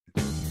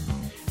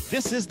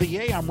This is The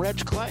Yay. I'm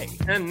Reg Clay.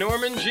 And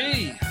Norman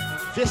G.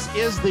 This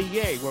is The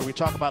Yay, where we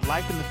talk about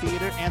life in the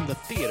theater and the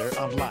theater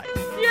of life.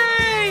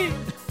 Yay!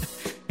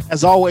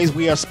 As always,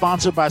 we are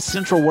sponsored by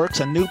Central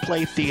Works, a new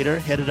play theater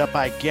headed up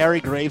by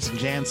Gary Graves and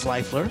Jan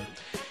Sleifler.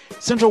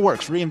 Central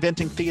Works,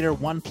 reinventing theater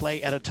one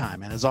play at a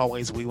time. And as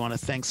always, we want to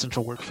thank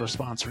Central Works for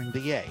sponsoring The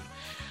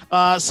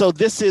Yay. So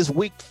this is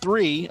week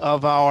 3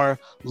 of our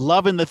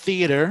Love in the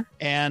Theater,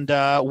 and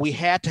we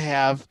had to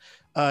have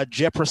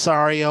Jeff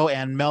Parsario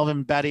and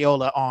Melvign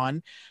Badiola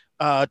on,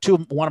 two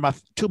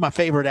of my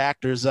favorite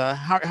actors.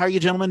 How are you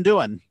gentlemen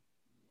doing?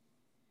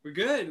 We're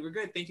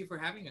good. Thank you for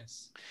having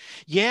us.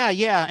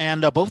 Yeah.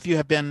 And both of you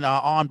have been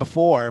on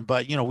before,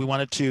 but, we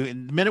wanted to,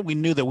 in the minute we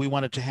knew that we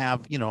wanted to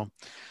have,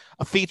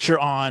 a feature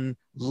on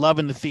Love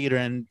in the Theater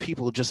and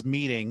people just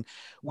meeting,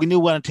 we knew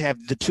we wanted to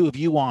have the two of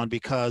you on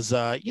because,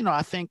 I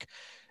think,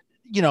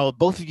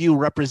 both of you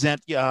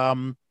represent,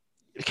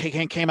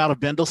 came out of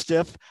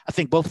Bendlestiff. I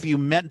think both of you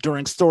met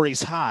during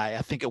Stories High.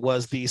 I think it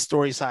was the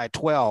Stories High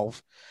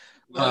 12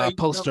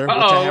 poster, which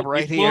I have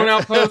right here.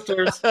 Out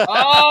posters.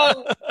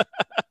 Oh!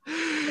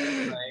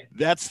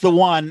 That's the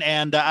one,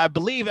 and I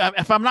believe,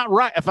 if I'm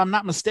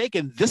not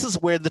mistaken, this is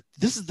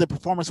the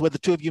performance where the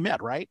two of you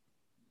met, right?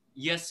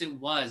 Yes, it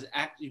was.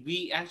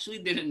 We actually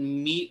didn't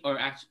meet or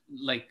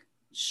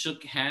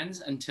shook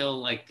hands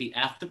until the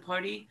after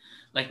party,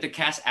 the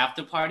cast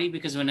after party,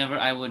 because whenever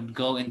I would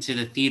go into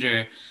the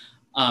theater,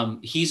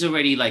 he's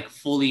already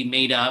fully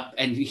made up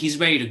and he's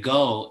ready to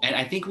go. And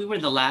I think we were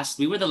the last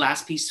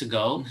piece to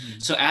go. Mm-hmm.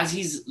 So as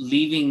he's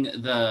leaving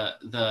the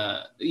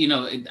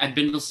at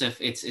Bindlestiff,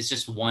 it's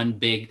just one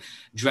big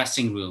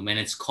dressing room and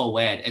it's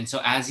co-ed. And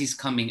so as he's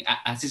going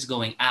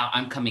out,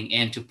 I'm coming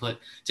in to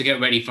get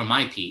ready for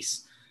my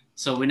piece.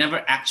 So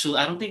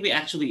I don't think we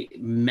actually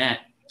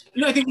met.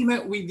 No, I think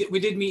we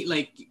did meet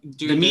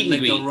during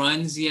the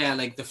runs. Yeah,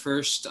 the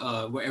first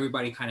where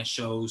everybody kind of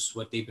shows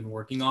what they've been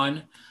working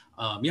on.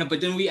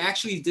 But then we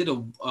actually did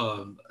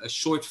a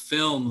short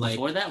film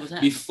before that,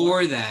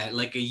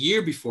 a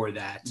year before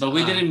that. But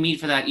we didn't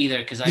meet for that either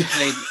because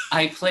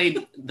I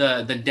played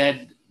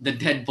the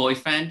dead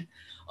boyfriend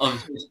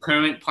of his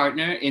current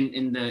partner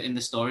in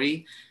the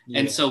story,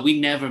 and so we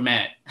never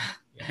met,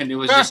 and it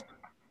was just.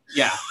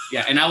 Yeah,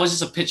 and I was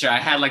just a picture. I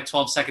had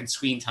 12-second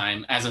screen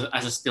time as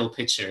a still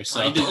picture.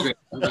 So you did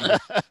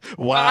great.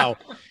 Wow.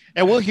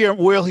 And we'll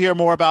hear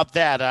more about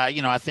that.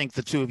 I think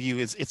the two of you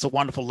it's a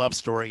wonderful love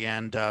story,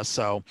 and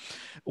so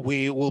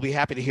we will be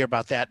happy to hear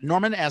about that.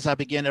 Norman, as I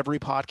begin every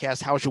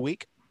podcast, how's your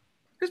week?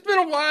 It's been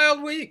a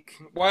wild week,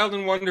 wild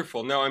and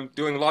wonderful. No, I'm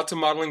doing lots of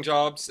modeling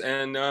jobs,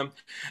 and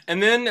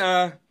then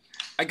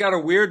I got a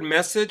weird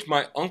message.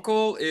 My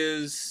uncle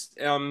is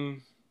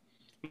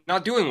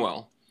not doing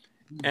well.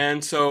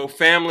 And so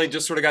family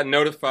just sort of got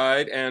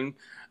notified, and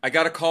I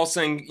got a call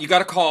saying, you got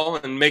to call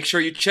and make sure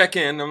you check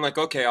in. I'm like,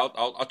 okay,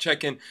 I'll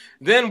check in.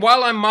 Then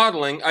while I'm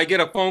modeling, I get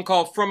a phone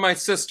call from my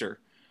sister.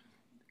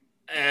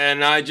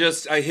 And I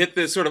hit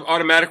this sort of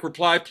automatic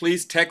reply,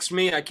 please text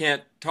me, I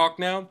can't talk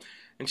now.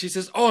 And she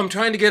says, I'm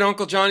trying to get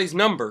Uncle Johnny's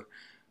number.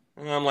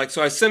 And I'm like,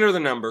 so I sent her the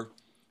number.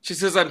 She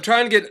says, I'm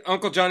trying to get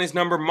Uncle Johnny's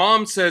number.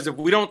 Mom says if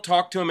we don't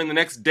talk to him in the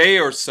next day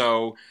or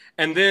so,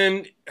 and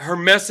then her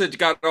message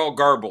got all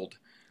garbled.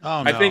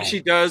 Oh, no. I think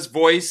she does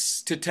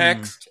voice to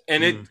text,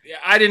 and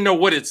I didn't know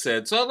what it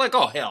said. So I was like,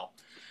 oh, hell.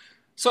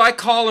 So I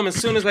call him as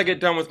soon as I get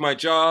done with my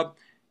job.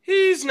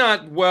 He's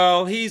not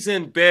well. He's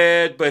in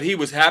bed, but he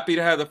was happy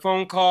to have the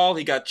phone call.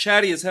 He got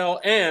chatty as hell,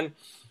 and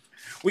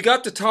we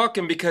got to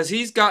talking because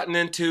he's gotten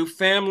into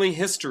family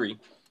history,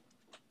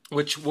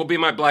 which will be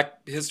my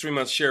Black History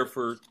Month share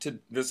for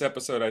this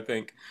episode, I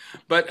think.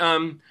 But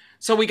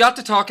so we got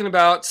to talking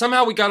about,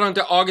 somehow we got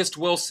onto August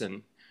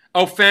Wilson.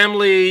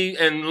 Family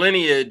and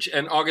lineage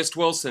and August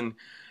Wilson.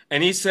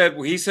 And he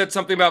said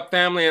something about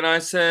family, and I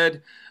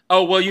said,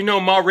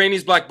 Ma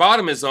Rainey's Black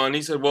Bottom is on.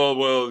 He said,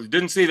 well,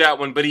 didn't see that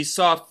one, but he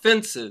saw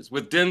Fences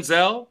with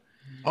Denzel.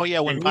 Oh,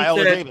 yeah, when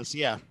Viola Davis,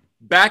 yeah.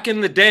 Back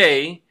in the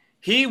day,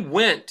 he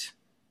went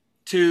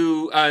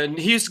to,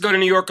 he used to go to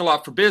New York a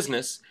lot for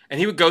business, and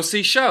he would go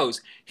see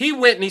shows. He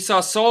went and he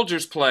saw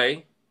Soldiers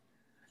play,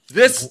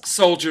 this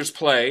Soldiers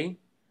play,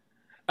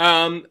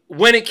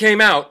 when it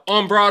came out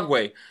on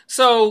Broadway.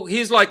 So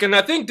he's like, and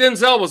I think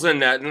Denzel was in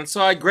that. And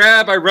so I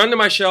run to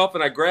my shelf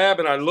and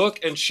I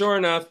look, and sure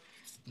enough,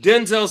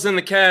 Denzel's in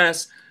the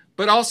cast,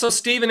 but also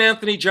Stephen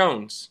Anthony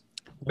Jones.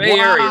 Bay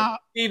Area.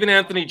 Stephen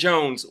Anthony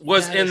Jones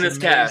was in this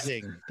cast.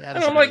 And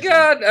I'm like,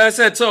 God, I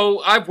said,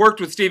 so I've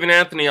worked with Stephen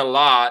Anthony a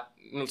lot,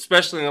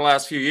 especially in the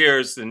last few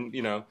years. And,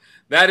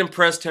 that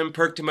impressed him,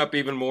 perked him up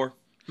even more.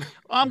 Well,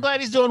 I'm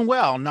glad he's doing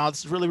well. No,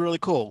 it's really, really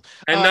cool.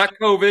 And not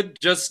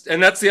COVID,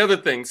 and that's the other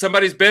thing.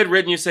 Somebody's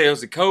bedridden, you say,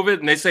 is it COVID?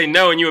 And they say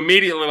no, and you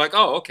immediately like,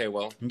 oh, okay,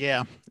 well.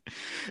 Yeah.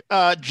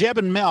 Jeb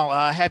and Mel,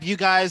 have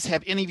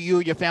any of you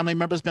or your family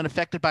members been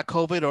affected by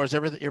COVID, or is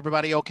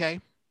everybody okay?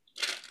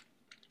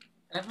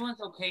 Everyone's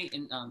okay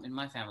in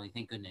my family,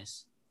 thank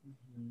goodness.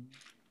 Mm-hmm.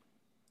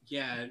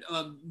 Yeah,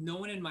 no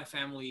one in my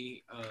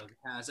family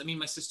has. I mean,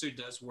 my sister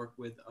does work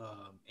with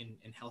in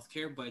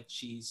healthcare, but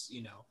she's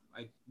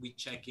we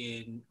check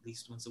in at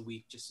least once a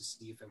week just to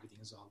see if everything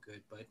is all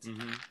good. But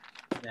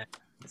yeah,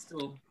 it's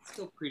still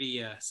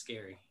pretty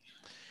scary.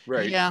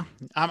 Right. Yeah,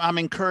 I'm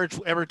encouraged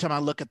every time I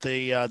look at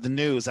the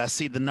news. I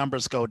see the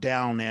numbers go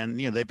down, and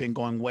they've been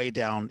going way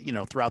down,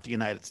 throughout the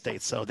United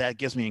States. So that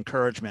gives me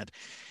encouragement,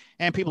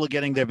 and people are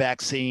getting their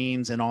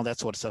vaccines and all that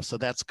sort of stuff. So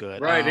that's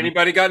good. Right.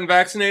 Anybody gotten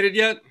vaccinated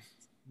yet?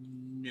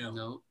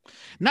 No.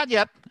 Not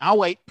yet. I'll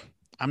wait.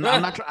 I'm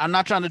not. I'm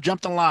not trying to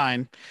jump the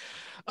line.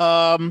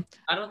 I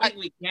don't think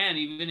we can,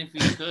 even if we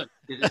could.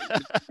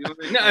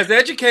 No, as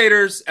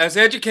educators, at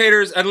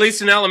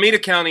least in Alameda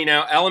County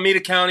now, Alameda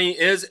County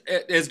is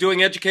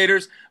doing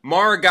educators.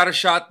 Mara got a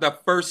shot the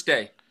first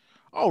day.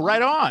 Oh,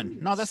 right on.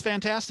 No, that's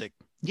fantastic.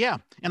 Yeah,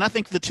 and I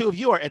think the two of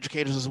you are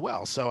educators as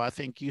well, so I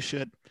think you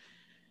should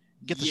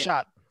get the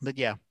shot. But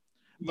yeah.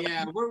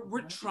 Yeah,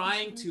 we're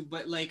trying to,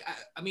 but like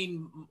I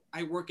mean,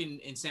 I work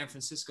in San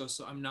Francisco,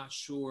 so I'm not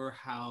sure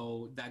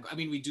how that. I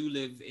mean, we do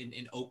live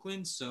in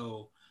Oakland,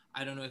 so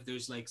I don't know if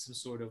there's like some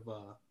sort of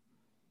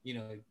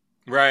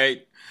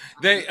Right.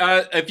 They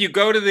if you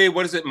go to the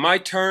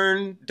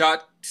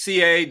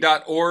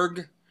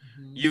myturn.ca.org,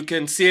 you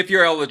can see if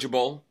you're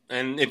eligible,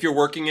 and if you're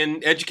working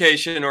in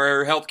education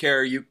or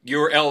healthcare,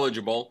 you're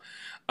eligible.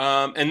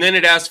 And then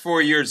it asks for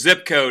your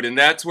zip code, and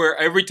that's where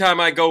every time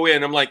I go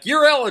in, I'm like,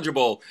 "You're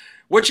eligible.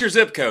 What's your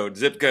zip code?"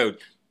 Zip code.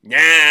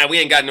 Nah, we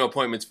ain't got no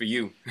appointments for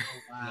you.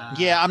 Wow.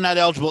 Yeah, I'm not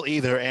eligible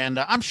either, and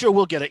I'm sure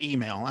we'll get an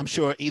email. I'm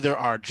sure either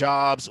our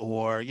jobs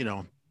or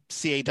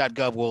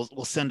ca.gov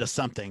will send us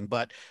something,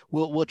 but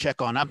we'll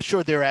check on. I'm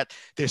sure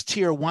there's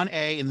tier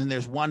 1A and then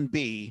there's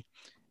 1B,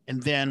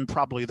 and then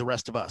probably the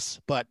rest of us.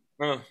 But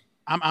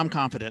I'm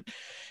confident.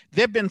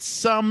 There've been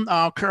some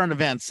current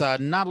events,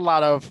 not a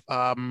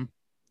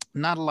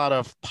lot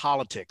of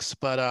politics,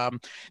 but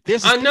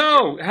this. I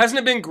know, hasn't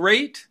it been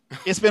great?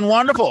 It's been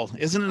wonderful.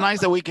 Isn't it nice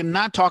that we can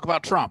not talk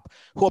about Trump,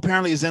 who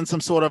apparently is in some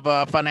sort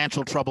of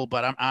financial trouble?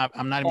 But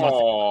I'm not even.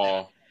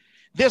 That.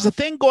 There's a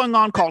thing going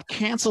on called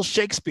cancel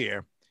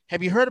Shakespeare.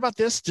 Have you heard about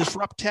this?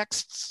 Disrupt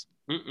texts.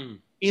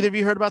 Either of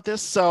you heard about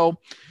this? So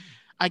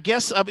I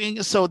guess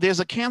so there's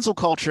a cancel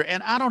culture,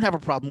 and I don't have a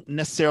problem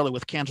necessarily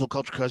with cancel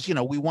culture because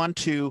we want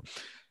to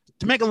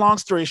make a long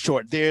story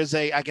short, there's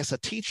a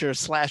teacher /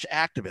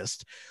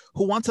 activist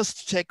who wants us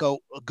to take a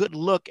good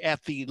look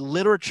at the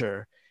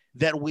literature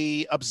that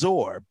we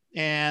absorb.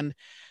 And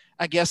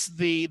I guess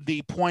the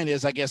point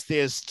is,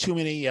 there's too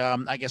many,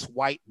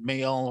 white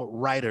male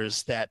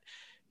writers that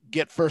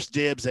get first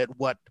dibs at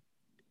what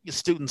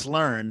students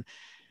learn.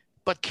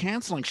 But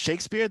canceling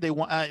Shakespeare, they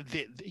want,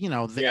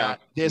 there's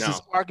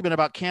this argument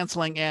about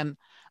canceling, and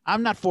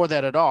I'm not for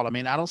that at all. I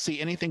mean, I don't see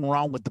anything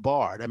wrong with the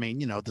Bard. I mean,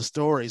 the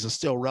stories are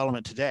still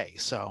relevant today.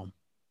 So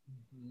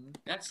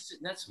that's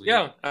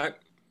weird.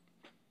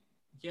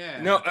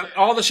 Yeah. No,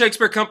 all the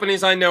Shakespeare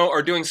companies I know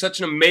are doing such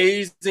an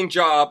amazing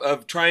job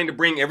of trying to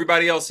bring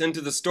everybody else into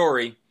the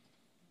story.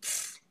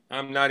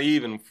 I'm not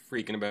even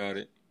freaking about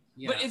it.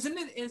 Yeah. But isn't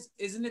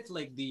it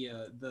like the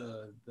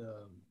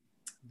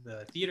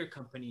theater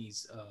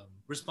company's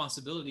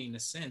responsibility in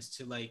a sense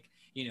to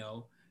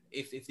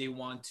if they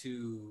want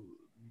to,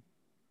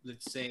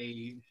 let's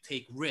say,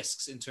 take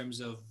risks in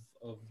terms of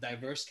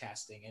diverse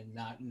casting and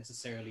not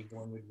necessarily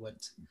going with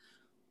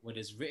what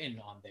is written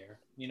on there.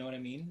 You know what I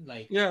mean?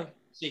 Like,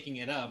 shaking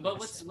it up. But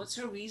what's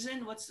her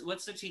reason? What's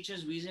the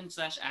teacher's reason /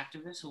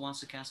 activist who wants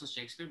to cancel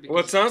Shakespeare?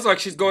 Well, it sounds like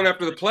she's going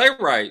after the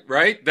playwright,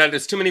 right? That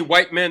there's too many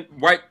white men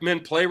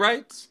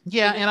playwrights.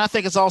 Yeah, and I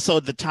think it's also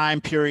the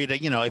time period.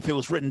 If it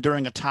was written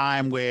during a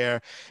time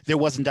where there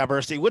wasn't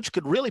diversity, which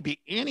could really be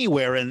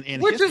anywhere in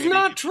which history. Is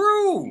not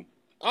true.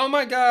 Oh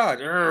my God.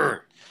 Urgh.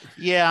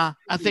 Yeah,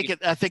 I think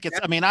it's.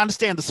 I mean, I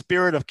understand the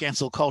spirit of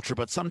cancel culture,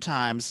 but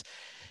sometimes,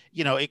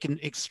 it can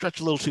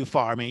stretch a little too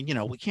far. I mean,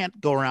 we can't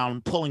go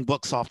around pulling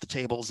books off the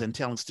tables and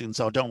telling students,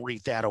 "Oh, don't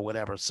read that" or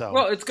whatever. So,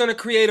 well, it's going to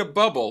create a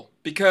bubble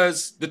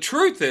because the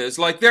truth is,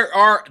 like,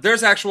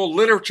 there's actual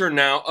literature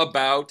now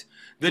about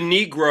the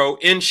Negro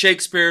in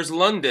Shakespeare's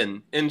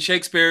London, in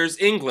Shakespeare's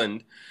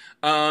England,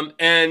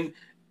 and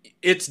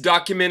it's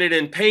documented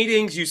in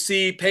paintings. You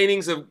see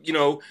paintings of,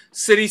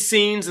 city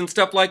scenes and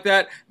stuff like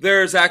that.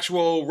 There's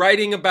actual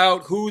writing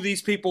about who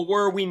these people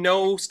were. We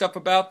know stuff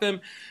about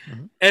them.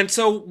 Mm-hmm. And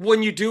so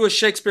when you do a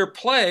Shakespeare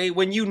play,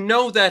 when you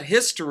know that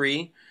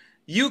history,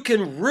 you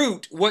can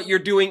root what you're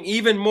doing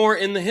even more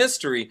in the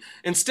history.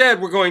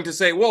 Instead, we're going to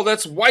say, well,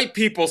 that's white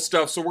people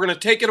stuff, so we're going to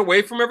take it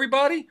away from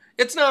everybody?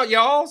 It's not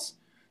y'all's.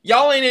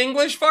 Y'all ain't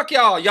English? Fuck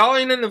y'all. Y'all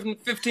ain't in the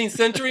 15th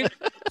century?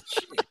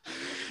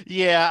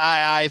 Yeah,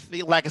 I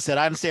like I said,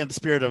 I understand the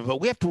spirit of,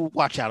 we have to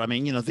watch out. I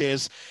mean,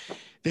 there's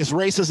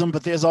racism,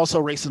 but there's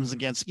also racism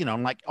against,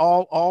 like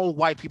all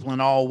white people and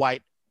all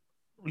white,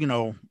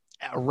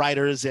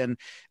 writers, and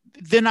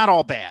they're not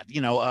all bad,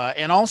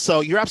 and also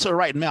you're absolutely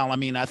right, Mel. I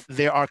mean,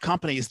 there are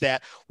companies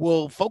that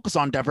will focus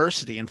on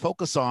diversity and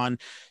focus on,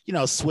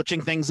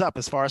 switching things up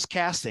as far as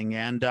casting.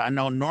 And I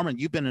know, Norman,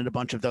 you've been in a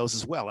bunch of those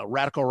as well.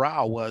 Radical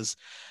Rao was,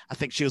 I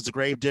think she was the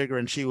grave digger,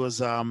 and she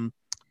was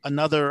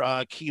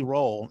another key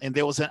role. And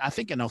there was, I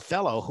think, in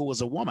Othello, who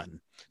was a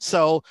woman.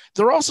 So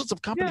there are all sorts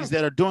of companies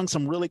that are doing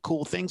some really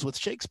cool things with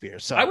Shakespeare.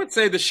 So I would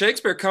say the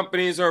Shakespeare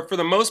companies are, for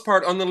the most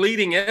part, on the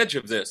leading edge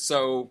of this.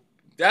 So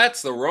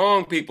that's the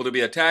wrong people to be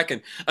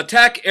attacking.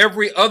 Attack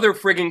every other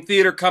frigging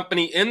theater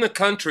company in the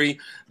country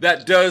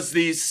that does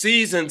these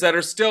seasons that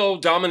are still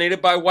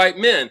dominated by white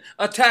men.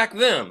 Attack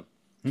them.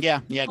 Yeah,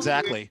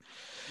 exactly.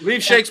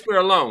 Leave Shakespeare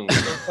alone.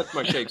 Don't touch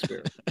my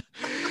Shakespeare.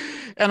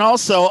 And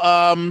also,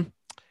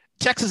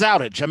 Texas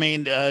outage. I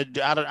mean, I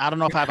don't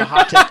know if I have a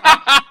hot take.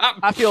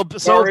 I feel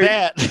so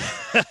bad.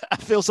 I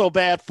feel so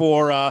bad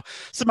for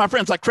some of my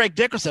friends like Craig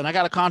Dickerson. I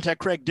got to contact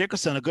Craig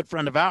Dickerson, a good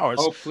friend of ours.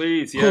 Oh,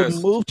 please, yes.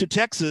 Who moved to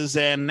Texas,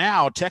 and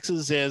now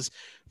Texas is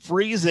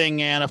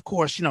freezing. And of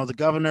course, the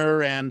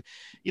governor and,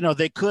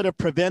 they could have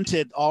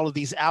prevented all of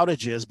these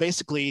outages.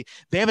 Basically,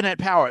 they haven't had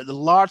power. The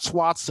large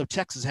swaths of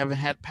Texas haven't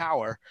had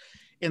power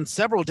in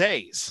several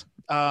days.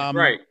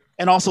 Right.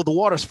 And also the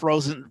water's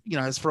frozen,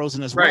 has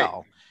frozen as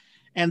well.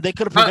 And they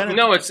could have prevented.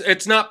 No,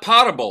 it's not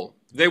potable.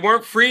 They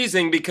weren't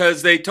freezing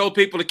because they told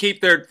people to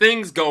keep their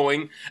things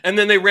going, and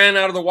then they ran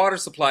out of the water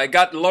supply. It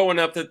got low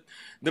enough that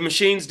the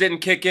machines didn't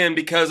kick in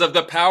because of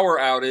the power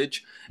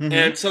outage,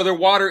 and so their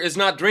water is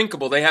not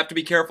drinkable. They have to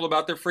be careful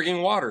about their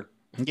frigging water.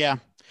 Yeah.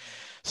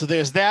 So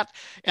there's that.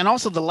 And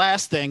also the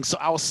last thing. So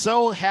I was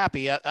so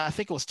happy. I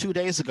think it was 2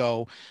 days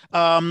ago.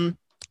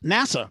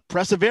 NASA,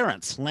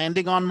 Perseverance,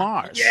 landing on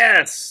Mars.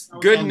 Yes.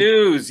 Good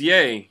news.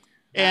 Yay.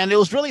 And it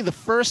was really the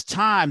first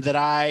time that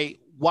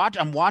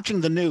I'm watching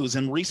the news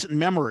in recent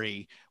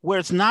memory where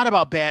it's not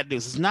about bad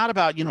news. It's not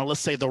about, let's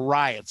say the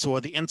riots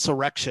or the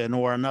insurrection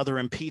or another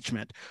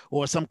impeachment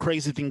or some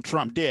crazy thing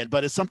Trump did,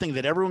 but it's something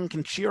that everyone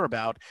can cheer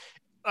about.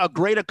 A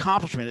great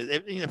accomplishment.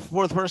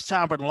 For the first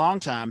time in a long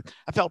time,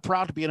 I felt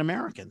proud to be an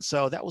American.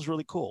 So that was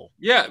really cool.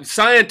 Yeah.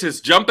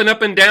 Scientists jumping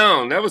up and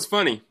down. That was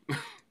funny.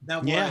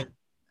 That was.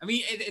 I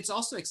mean, it's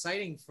also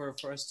exciting for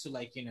us to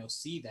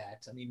see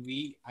that. I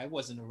mean, I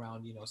wasn't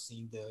around,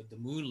 seeing the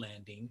moon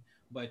landing,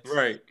 but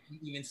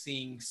even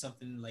seeing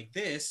something like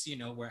this,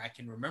 where I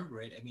can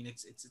remember it. I mean,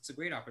 it's a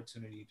great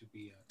opportunity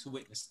to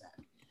witness that,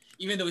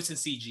 even though it's in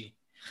CG.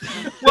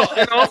 Well,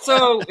 and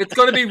also it's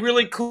going to be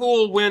really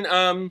cool when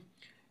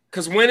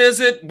because when is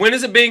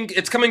it being?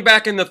 It's coming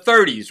back in the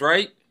 30s,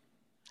 right?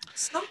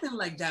 Something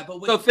like that.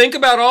 But so think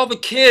about all the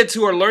kids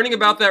who are learning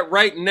about that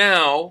right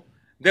now.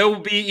 They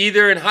will be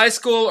either in high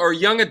school or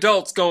young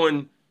adults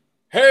going,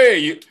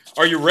 "Hey,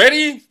 are you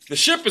ready? The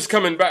ship is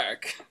coming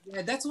back."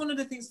 Yeah, that's one of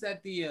the things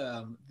that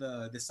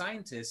the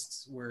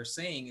scientists were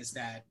saying is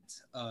that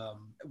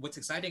what's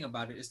exciting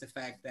about it is the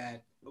fact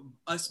that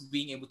us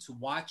being able to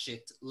watch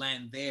it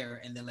land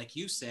there, and then like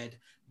you said,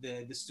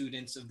 the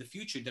students of the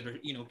future that are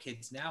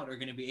kids now are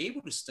going to be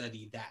able to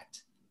study that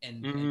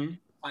and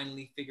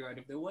finally figure out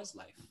if there was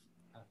life.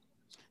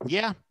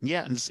 Yeah,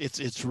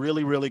 it's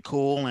really, really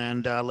cool.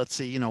 And let's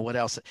see, what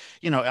else?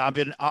 I've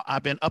been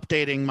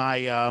updating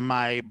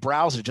my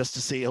browser just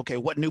to see, okay,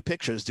 what new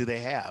pictures do they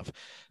have?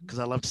 Because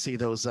I love to see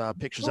those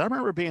pictures. I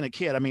remember being a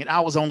kid. I mean,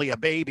 I was only a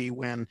baby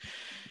when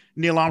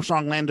Neil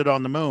Armstrong landed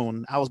on the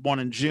moon. I was born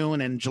in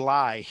June, and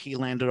July he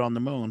landed on the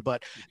moon.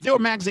 But there were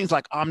magazines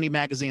like Omni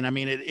Magazine. I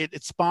mean,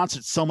 it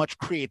sponsored so much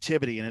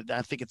creativity, and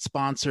I think it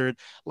sponsored,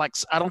 like,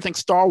 I don't think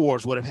Star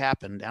Wars would have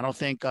happened. I don't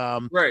think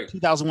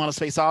 2001: A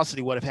Space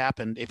Odyssey would have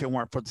happened if it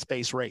weren't for the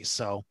space race.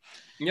 So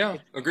yeah,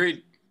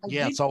 agreed.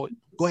 Yeah, so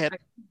go ahead.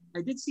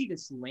 I did see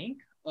this link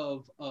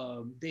of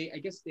they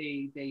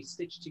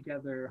stitched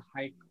together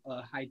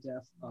high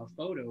def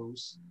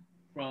photos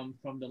from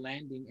the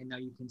landing, and now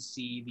you can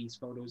see these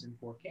photos in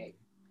 4K.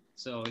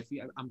 So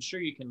I'm sure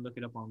you can look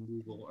it up on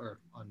Google or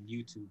on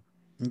YouTube.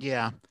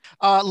 Yeah.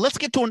 Let's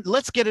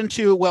get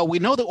into, well, we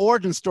know the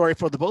origin story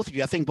for the both of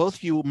you. I think both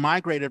of you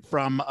migrated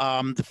from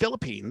the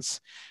Philippines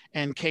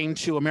and came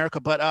to America,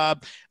 but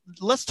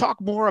let's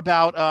talk more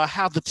about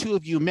how the two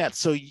of you met.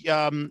 So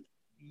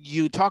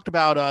you talked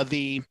about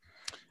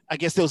I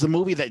guess there was a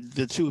movie that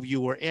the two of you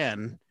were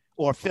in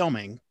or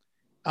filming.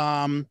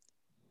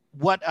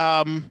 What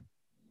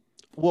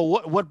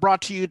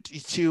brought you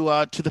to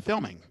the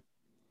filming?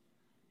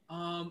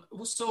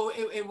 So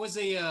it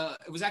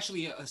was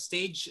actually a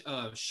stage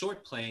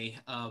short play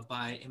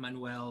by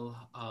Emmanuel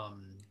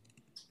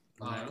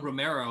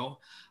Romero,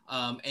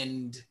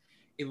 and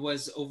it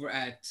was over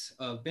at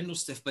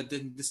Bindlestiff. But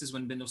then this is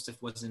when Bindlestiff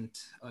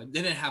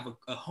didn't have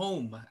a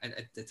home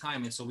at the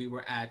time, and so we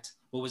were at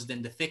what was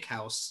then the Thick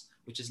House,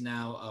 which is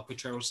now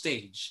Potrero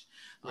Stage,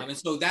 and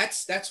so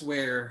that's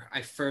where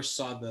I first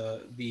saw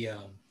the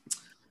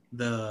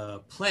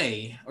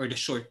play or the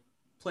short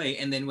play.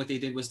 And then what they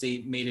did was they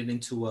made it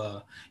into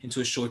a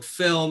short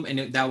film,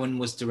 and that one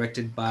was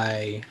directed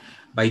by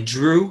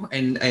Drew,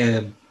 and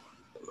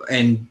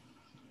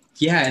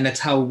that's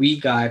how we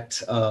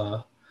got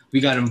we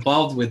got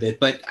involved with it.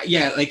 But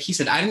yeah, like he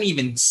said, I didn't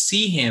even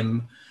see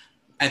him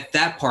at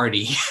that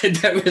party, at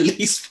that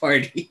release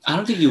party. I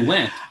don't think you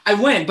went. I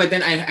went, but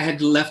then I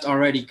had left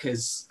already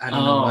because I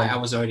don't know why. I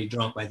was already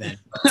drunk by then.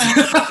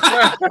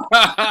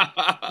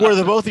 Were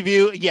the both of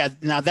you? Yeah,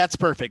 now that's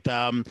perfect.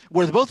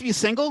 Were the both of you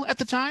single at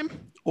the time,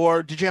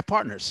 or did you have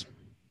partners?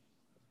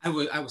 I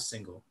was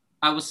single.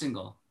 I was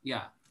single.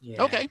 Yeah.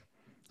 Okay.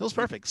 That was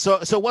perfect. So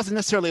it wasn't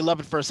necessarily love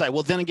at first sight.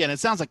 Well, then again, it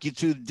sounds like you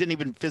two didn't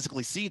even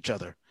physically see each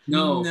other.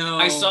 No.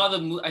 I saw the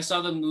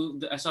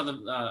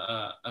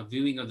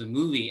viewing of the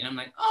movie, and I'm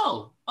like,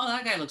 oh,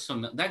 that guy looks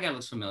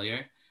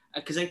familiar.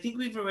 Because I think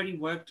we've already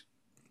worked.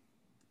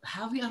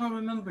 Have we? I don't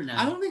remember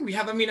now. I don't think we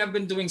have. I mean, I've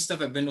been doing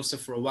stuff at Badiola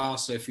for a while,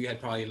 so if you had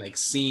probably like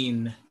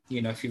seen,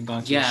 if you've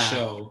gone to the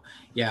show,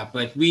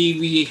 but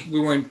we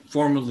weren't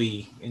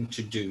formally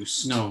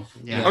introduced. No.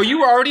 Yeah. Oh, you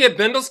were already at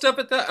Bindlestep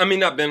at that? I mean,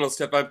 not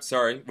Bindlestep. I'm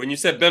sorry. When you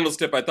said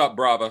Bindlestep, I thought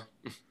Brava.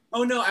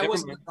 Oh no, I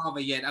wasn't at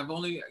Brava yet. I've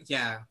only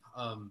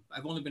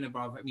been at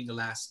Brava. I mean, the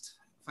last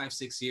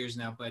 5-6 years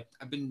now, but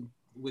I've been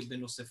with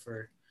Bindlestep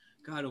for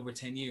over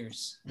 10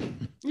 years.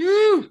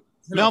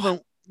 Melvin,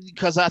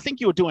 because I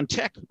think you were doing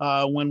tech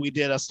when we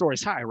did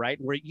Stories High,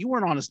 right? Where you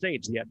weren't on a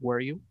stage yet,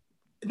 were you?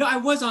 No, I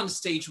was on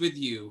stage with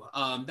you.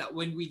 That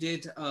when we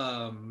did,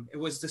 it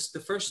was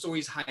the first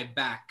Stories High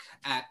back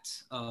at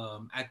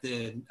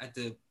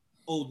the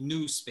old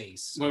new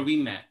space where we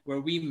met.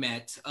 But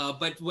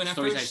when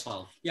Stories I first,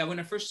 High 12. when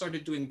I first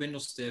started doing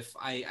Bindlestiff,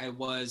 I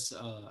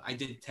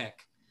did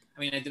tech. I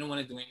mean, I didn't want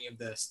to do any of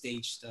the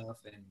stage stuff,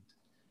 and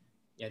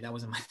that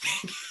wasn't my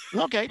thing.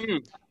 Okay.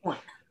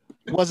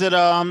 Was it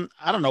I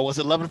don't know, was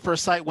it love at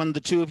first sight when the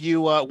two of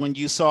you when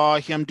you saw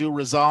him do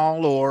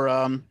Rizal, or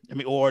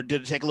or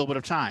did it take a little bit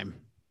of time?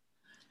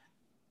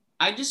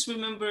 I just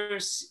remember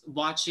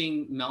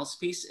watching Mel's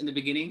piece in the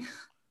beginning.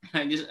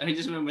 I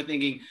just remember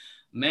thinking,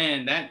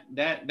 man,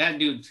 that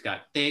dude's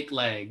got thick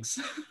legs.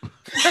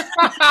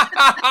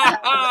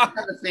 I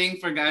have a thing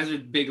for guys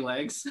with big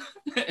legs.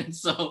 And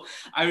so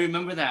I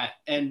remember that.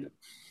 And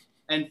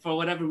for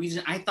whatever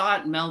reason, I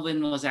thought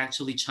Melvin was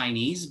actually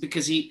Chinese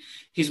because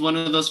he's one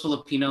of those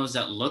Filipinos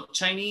that look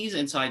Chinese.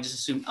 And so I just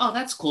assumed, oh,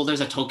 that's cool.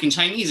 There's a token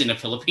Chinese in a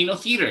Filipino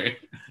theater.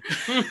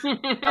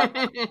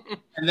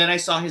 And then I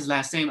saw his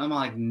last name. I'm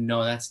like,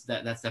 no, that's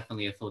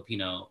definitely a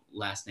Filipino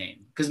last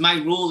name. Because my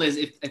rule is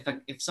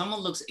if someone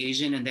looks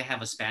Asian and they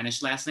have a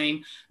Spanish last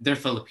name, they're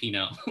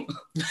Filipino.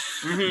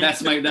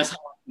 That's how I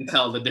can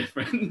tell the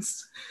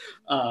difference.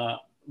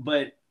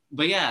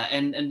 But yeah,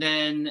 and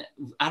then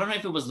I don't know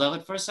if it was love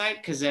at first sight,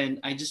 because then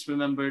I just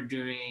remember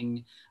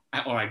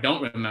I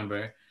don't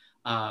remember,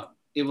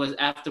 it was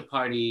after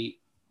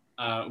party,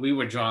 we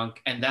were drunk,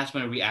 and that's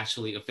when we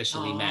actually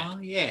officially met. Oh,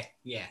 yeah.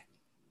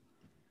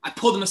 I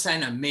pulled him aside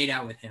and I made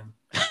out with him.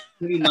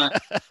 Pretty much.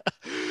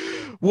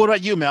 What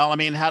about you, Mel? I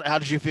mean, how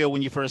did you feel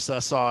when you first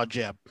saw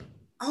Jeb?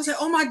 I was like,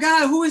 oh my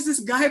God, who is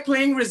this guy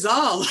playing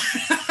Rizal?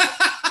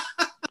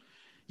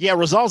 Yeah,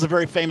 Rizal's a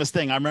very famous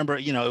thing. I remember,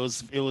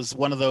 it was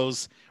one of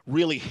those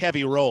really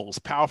heavy roles,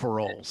 powerful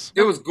roles.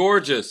 It was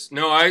gorgeous.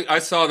 No, I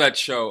saw that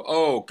show.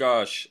 Oh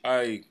gosh,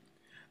 I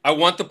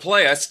want the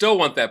play. I still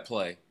want that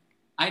play.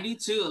 I do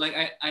too. Like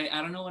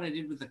I don't know what I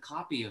did with the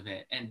copy of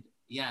it, and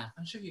yeah,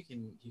 I'm sure you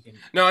can.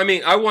 No, I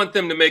mean I want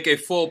them to make a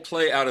full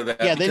play out of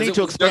that. Yeah, they need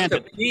to expand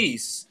it.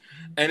 Piece,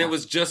 and it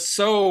was just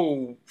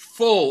so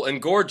full and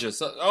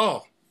gorgeous.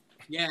 Oh.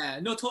 Yeah,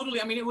 no,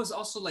 totally. I mean, it was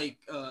also like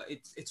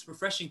it's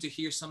refreshing to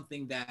hear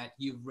something that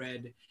you've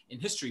read in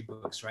history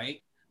books,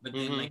 right? But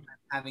then like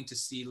having to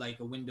see like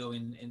a window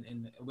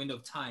in a window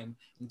of time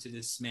into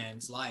this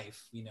man's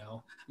life,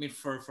 I mean,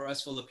 for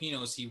us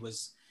Filipinos, he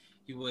was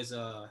what is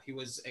that?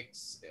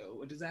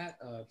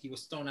 He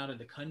was thrown out of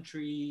the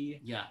country,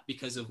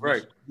 because of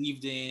what he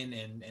believed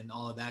in and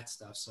all of that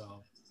stuff.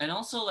 So, and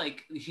also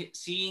like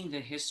seeing the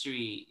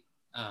history.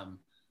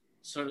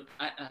 Sort of,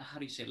 how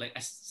do you say it? Like,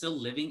 still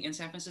living in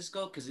San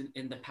Francisco, because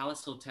in the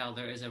Palace Hotel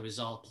there is a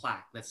Rizal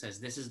plaque that says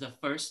this is the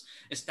first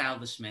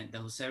establishment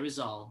that Jose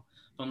Rizal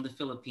from the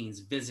Philippines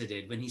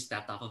visited when he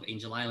stepped off of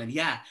Angel Island.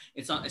 Yeah,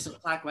 it's a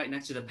plaque right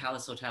next to the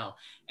Palace Hotel,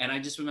 and I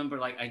just remember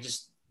like I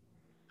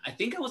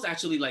think I was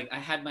actually like I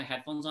had my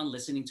headphones on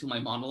listening to my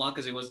monologue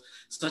because it was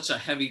such a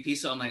heavy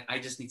piece. So I'm like, I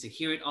just need to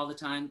hear it all the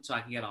time so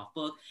I can get off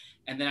book.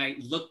 And then I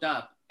looked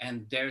up,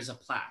 and there's a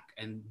plaque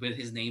and with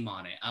his name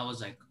on it. I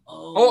was like,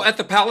 oh, at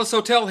the Palace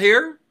Hotel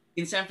here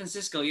in San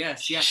Francisco.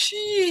 Yes.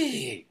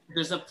 Shit.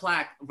 There's a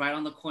plaque right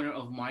on the corner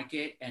of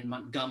Market and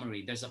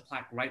Montgomery. There's a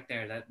plaque right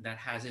there that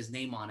has his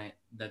name on it.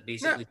 That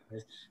basically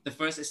is the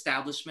first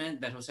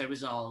establishment that Jose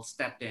Rizal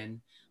stepped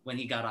in when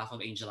he got off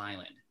of Angel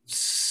Island.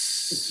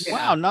 Yeah.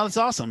 Wow, no, that's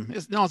awesome.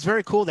 It's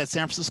very cool that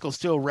San Francisco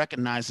still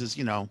recognizes,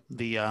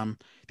 the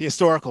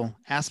historical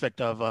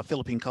aspect of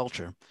Philippine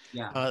culture.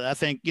 Yeah, I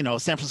think San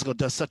Francisco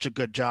does such a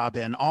good job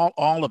in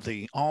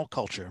all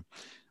culture.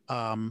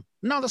 No,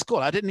 that's cool.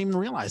 I didn't even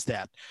realize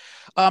that.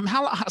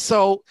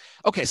 So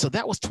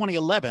that was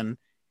 2011.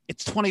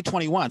 It's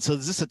 2021. So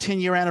is this a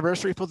 10-year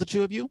anniversary for the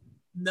two of you?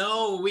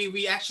 No,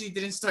 we actually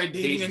didn't start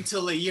dating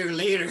until a year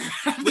later.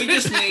 we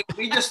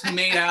just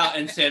made out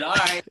and said, all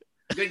right,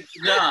 good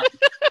job.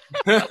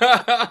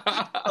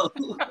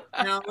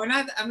 No, we're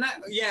not. I'm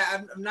not. Yeah,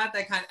 I'm not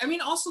that kind. I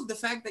mean, also the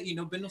fact that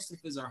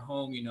Bindlestiff is our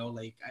home.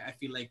 Like I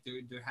feel like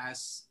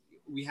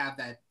we have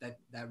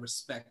that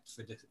respect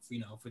for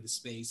for the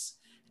space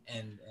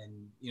and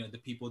the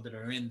people that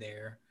are in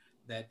there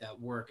that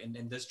work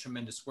and does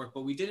tremendous work.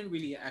 But we didn't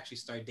really actually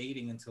start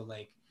dating until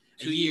like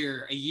a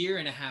year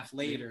and a half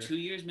later. 2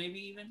 years, maybe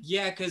even.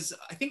 Yeah, because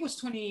I think it was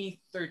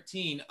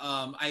 2013.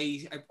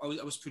 I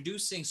was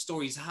producing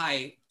Stories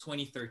High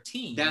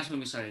 2013. That's when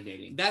we started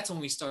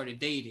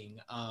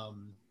dating.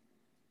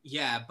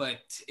 Yeah,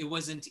 but it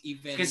wasn't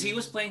even because he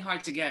was playing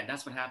Hard to Get.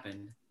 That's what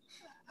happened.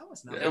 That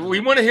was not. We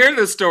want to hear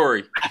this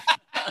story.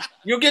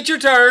 You'll get your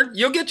turn.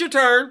 No,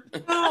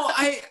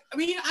 I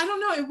mean, I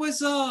don't know. It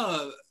was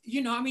I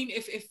mean,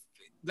 if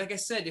like I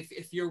said,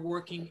 if you're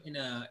working in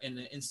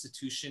an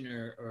institution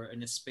or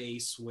in a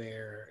space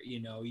where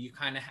you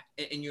kind of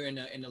and you're in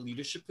a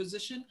leadership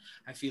position,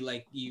 I feel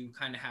like you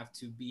kind of have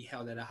to be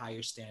held at a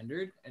higher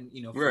standard and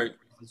right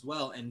as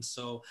well. And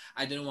so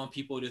I didn't want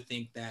people to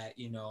think that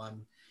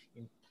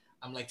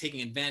I'm like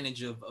taking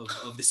advantage of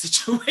the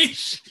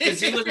situation because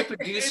he was a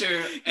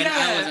producer and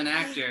I was an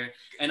actor,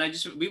 and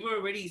we were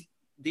already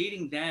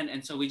dating then,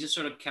 and so we just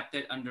sort of kept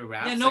it under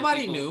wraps. Yeah,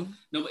 nobody knew.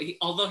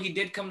 Although he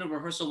did come to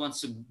rehearsal once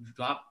to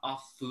drop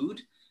off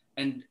food,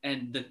 and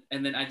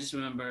then I just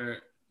remember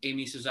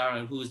Amy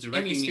Suzara, who was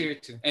directing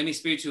Amy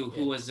Spiritu,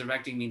 who was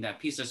directing me in that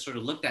piece, just sort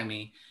of looked at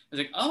me. I was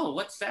like, "Oh,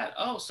 what's that?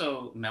 Oh,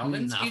 so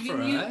Melvin's not giving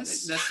for you?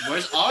 us.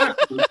 Where's our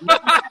food?"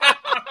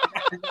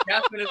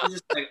 That's when it was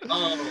just like,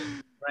 "Oh,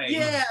 right."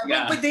 Yeah.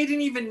 But they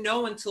didn't even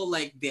know until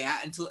like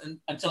until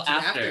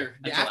after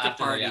the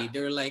after party. Yeah.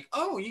 They were like,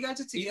 "Oh, you guys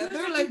are together."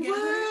 They're like,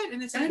 "What?"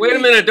 And it's like, wait a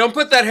minute! Don't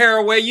put that hair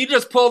away. You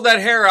just pulled that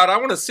hair out. I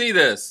want to see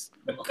this.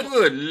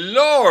 Good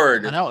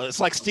Lord! I know, it's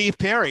like Steve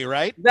Perry,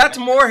 right? That's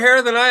more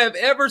hair than I have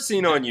ever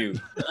seen on you.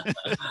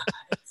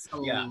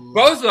 Yeah,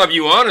 both of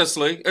you,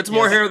 honestly, it's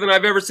more hair than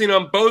I've ever seen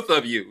on both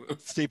of you.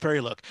 Steve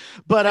Perry look,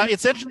 but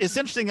it's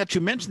interesting that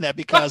you mentioned that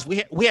because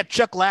we had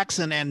Chuck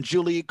Laxon and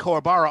Julie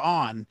Corbara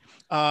on,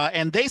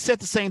 and they said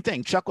the same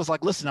thing. Chuck was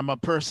like, "Listen, I'm a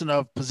person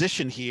of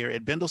position here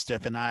at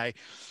Bindlestiff, and I'm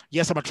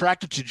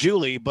attracted to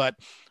Julie, but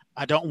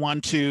I don't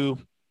want to."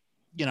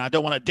 I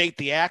don't want to date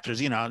the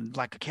actors,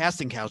 like a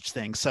casting couch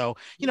thing. So,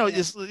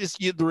 it's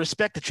the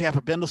respect that you have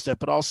for Bindlestiff,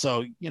 but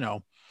also,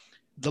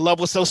 the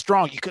love was so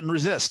strong you couldn't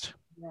resist.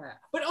 Yeah,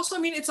 but also, I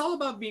mean, it's all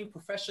about being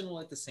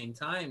professional at the same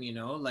time.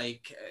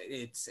 Like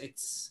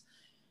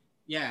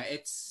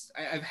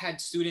I've had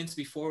students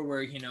before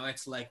where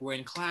it's like we're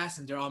in class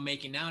and they're all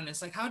making out, and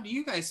it's like, how do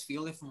you guys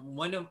feel if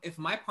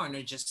my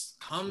partner just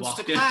comes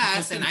to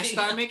class and I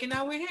start making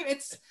out with him?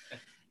 It's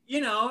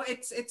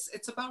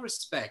it's about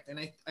respect, and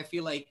I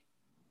feel like.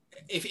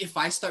 If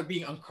I start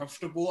being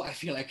uncomfortable, I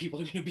feel like people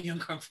are going to be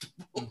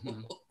uncomfortable.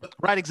 Mm-hmm.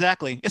 Right,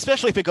 exactly.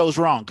 Especially if it goes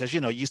wrong, because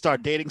you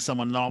start dating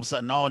someone and all of a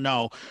sudden, oh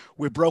no,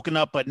 we're broken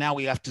up, but now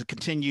we have to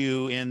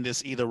continue in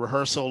this either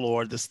rehearsal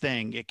or this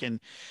thing. It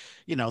can,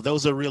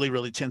 those are really,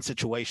 really tense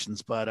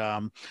situations. But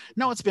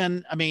no, it's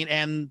been,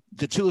 and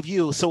the two of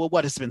you. So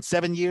what? It's been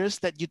 7 years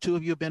that you two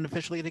of you have been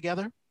officially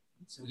together.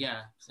 So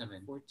yeah,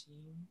 7, 14,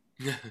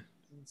 15,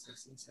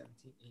 16,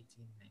 17, 18,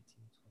 19.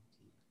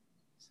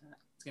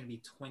 It's going to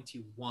be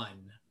 21.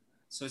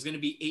 So it's going to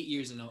be 8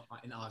 years in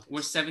August.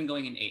 We're 7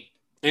 going in 8.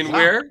 In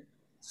where?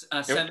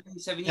 7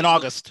 in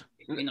August.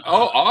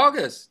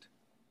 August.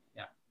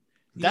 Yeah.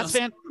 That's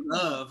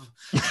love.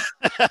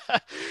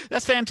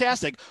 That's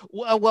fantastic.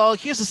 Well,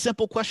 here's a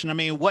simple question. I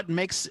mean, what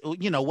makes,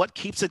 what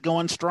keeps it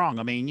going strong?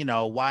 I mean,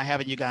 why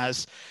haven't you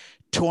guys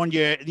torn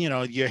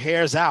your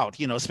hairs out,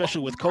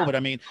 especially with COVID? I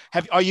mean,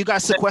 are you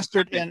guys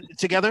sequestered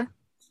together?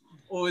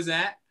 What was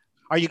that?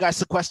 Are you guys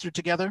sequestered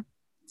together?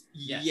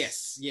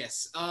 Yes.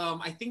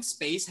 I think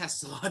space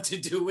has a lot to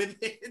do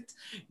with it,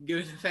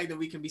 given the fact that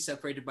we can be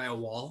separated by a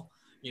wall.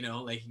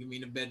 Like you can be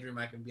in a bedroom,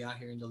 I can be out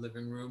here in the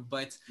living room.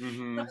 But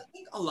I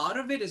think a lot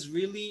of it is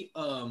really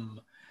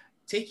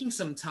taking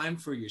some time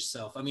for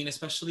yourself. I mean,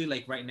 especially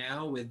like right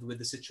now with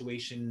the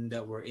situation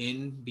that we're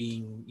in,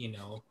 being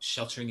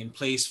sheltering in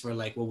place for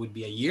like what would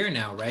be a year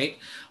now, right?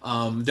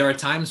 There are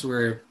times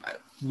where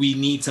we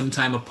need some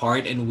time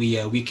apart, and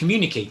we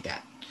communicate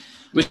that.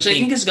 Which I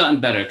think has gotten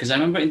better, because I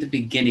remember in the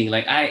beginning,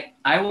 like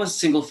I was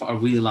single for a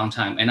really long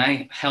time, and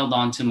I held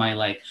on to my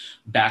like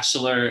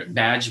bachelor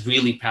badge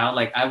really proud.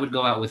 Like I would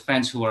go out with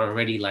friends who were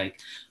already like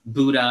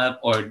booed up,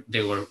 or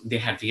they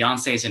had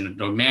fiancés and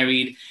they're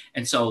married,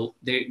 and so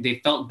they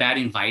felt bad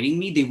inviting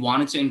me. They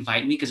wanted to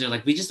invite me because they're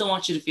like, we just don't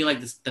want you to feel like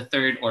this the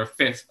third or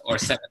fifth or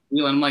seventh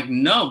wheel. And I'm like,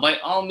 no, by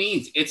all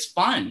means, it's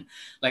fun.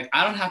 Like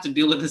I don't have to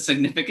deal with a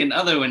significant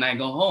other when I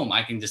go home.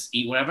 I can just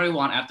eat whatever I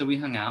want after we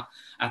hang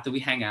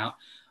out.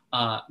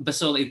 But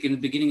so like in the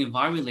beginning of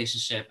our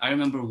relationship, I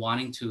remember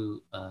wanting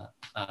to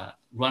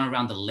run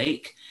around the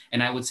lake,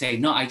 and I would say,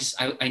 no, I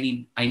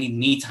need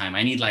me time.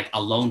 I need like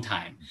alone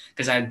time,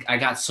 because I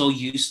got so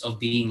used of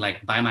being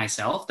like by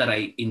myself that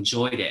I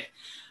enjoyed it.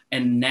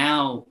 And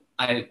now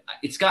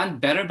it's gotten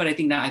better, but I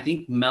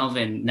think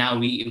Melvin now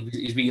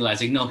is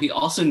realizing, no, he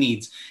also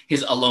needs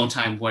his alone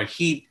time where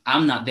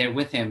I'm not there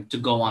with him to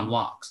go on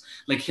walks.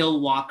 Like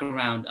he'll walk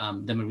around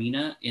the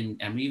marina in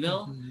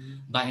Emeryville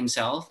by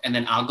himself, and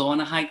then I'll go on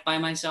a hike by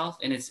myself.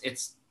 And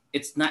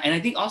it's not, and I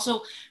think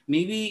also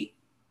maybe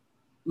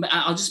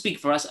I'll just speak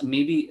for us.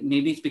 Maybe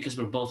it's because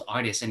we're both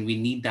artists and we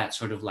need that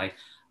sort of like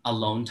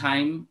alone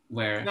time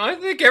where. No, I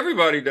think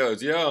everybody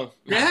does. Yeah.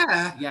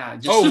 Yeah.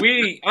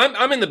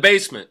 I'm in the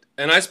basement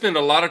and I spend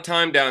a lot of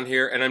time down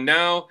here, and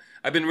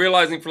I've been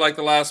realizing for like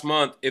the last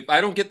month, if I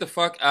don't get the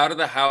fuck out of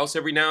the house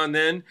every now and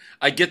then,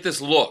 I get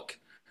this look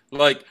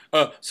like,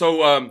 so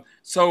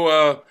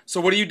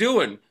what are you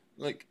doing?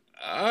 Like,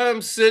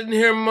 I'm sitting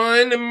here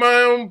minding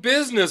my own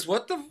business.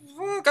 What the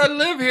fuck? I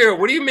live here.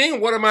 What do you mean?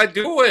 What am I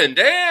doing?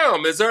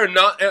 Damn. Is there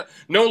no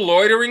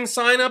loitering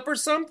sign up or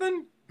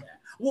something?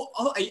 Well,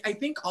 I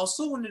think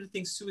also one of the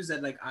things too is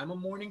that like I'm a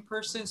morning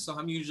person, so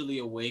I'm usually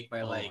awake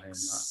by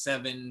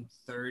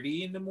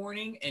 7:30 in the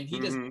morning, and he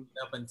doesn't get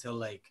up until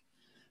like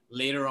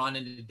later on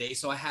in the day.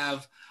 So I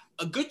have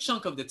a good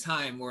chunk of the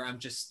time where I'm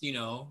just,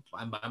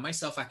 I'm by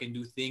myself. I can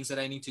do things that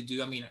I need to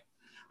do. I mean,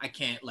 I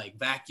can't like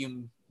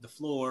vacuum the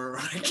floor.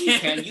 I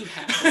can't. You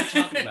have what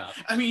you're talking about.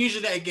 I mean,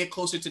 usually I get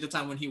closer to the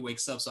time when he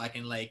wakes up, so I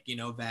can like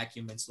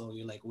vacuum and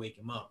slowly like wake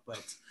him up.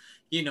 But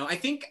I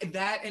think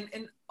that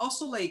and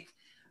also like.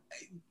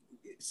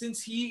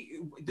 Since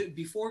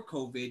before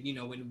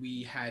COVID, when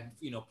we had,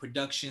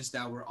 productions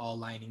that were all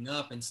lining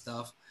up and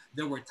stuff,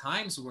 there were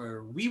times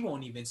where we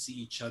won't even see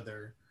each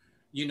other,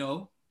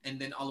 and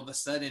then all of a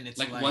sudden it's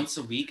like once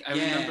a week. I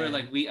remember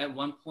like we, at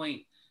one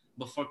point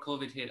before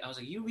COVID hit, I was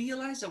like, you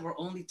realize that we're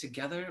only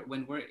together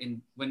when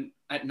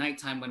at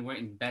nighttime, when we're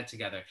in bed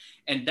together.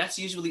 And that's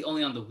usually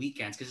only on the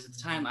weekends. Cause at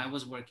the time I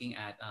was working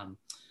at,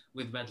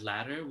 with Red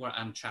Ladder, where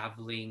I'm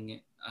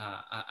traveling,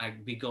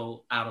 we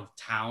go out of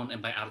town,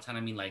 and by out of town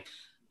I mean like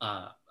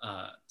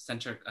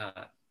Central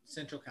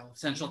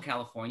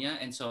California,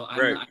 and so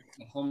I'm not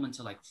at home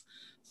until like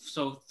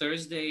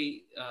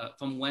Thursday,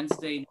 from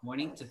Wednesday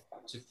morning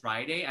to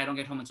Friday. I don't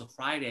get home until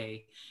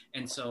Friday,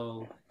 and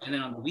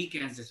then on the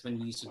weekends is when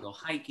we used to go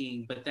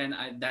hiking. But then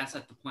that's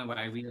at the point where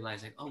I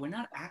realized like, oh, we're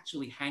not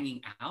actually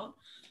hanging out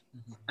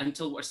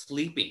until we're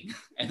sleeping,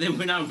 and then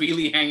we're not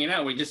really hanging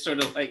out. We're just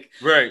sort of like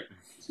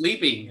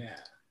sleeping. Yeah.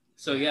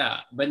 So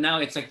but now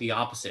it's like the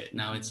opposite.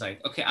 Now it's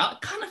like, okay, I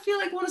kind of feel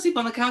like I want to sleep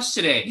on the couch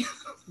today.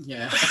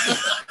 Yeah.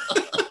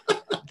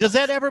 Can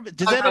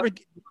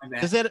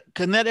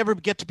that ever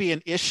get to be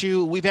an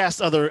issue? We've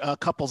asked other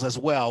couples as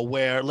well,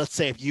 where let's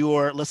say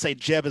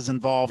Jeb is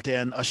involved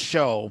in a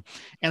show,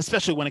 and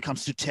especially when it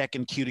comes to tech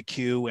and Q to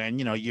Q, and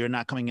you're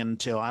not coming in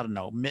until, I don't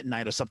know,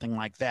 midnight or something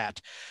like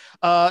that.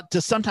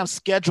 Does sometimes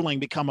scheduling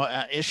become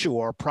an issue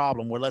or a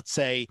problem where, let's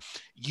say,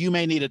 you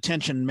may need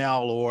attention,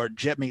 Mel, or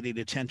Jeb may need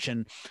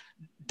attention?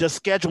 Does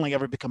scheduling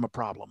ever become a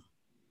problem?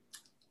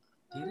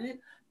 Did it?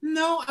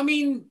 No, I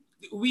mean,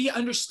 we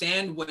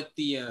understand what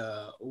the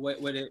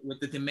what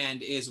the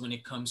demand is when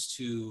it comes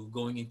to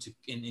going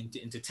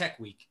into Tech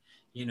Week,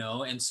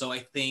 and so I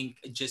think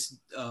just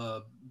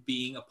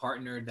being a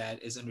partner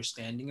that is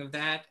understanding of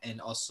that, and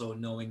also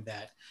knowing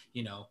that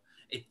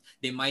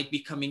they might be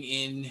coming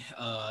in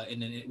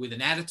with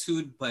an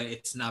attitude, but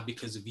it's not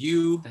because of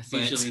you.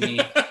 Usually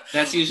me.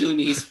 That's usually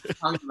me. He's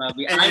talking about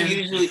me.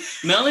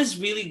 Mel is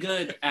really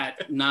good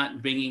at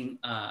not bringing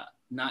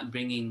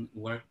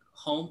work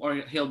home, or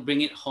he'll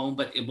bring it home,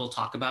 but we'll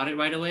talk about it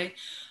right away.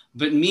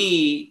 But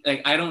me,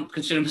 like, I don't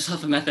consider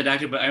myself a method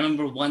actor, but I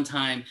remember one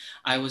time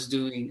I was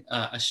doing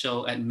a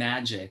show at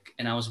Magic,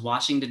 and I was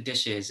washing the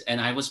dishes, and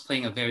I was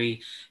playing a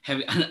really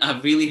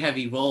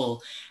heavy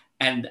role,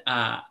 and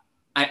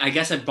I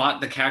guess I brought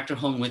the character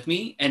home with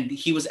me, and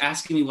he was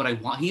asking me what I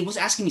want. He was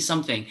asking me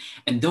something,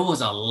 and there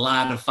was a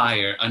lot of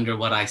fire under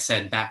what I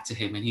said back to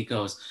him. And he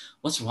goes,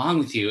 "What's wrong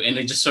with you?" And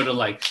it just sort of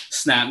like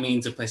snapped me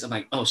into place. I'm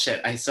like, "Oh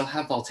shit, I still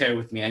have Voltaire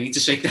with me. I need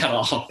to shake that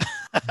off."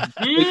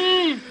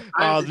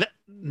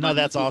 No,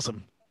 that's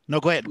awesome. No,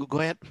 go ahead.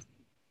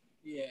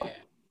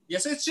 Yeah,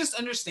 so it's just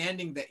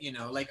understanding that,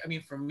 like, I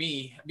mean, for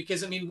me,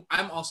 because I mean,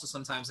 I'm also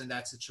sometimes in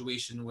that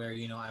situation where,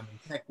 I'm in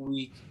Tech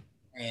Week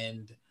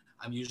and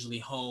I'm usually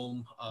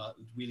home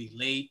really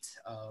late.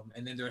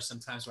 And then there are some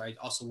times where I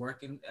also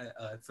work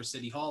for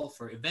City Hall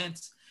for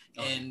events.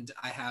 And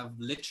I have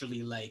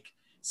literally like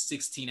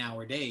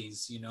 16-hour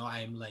days.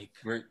 I'm like,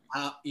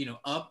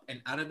 up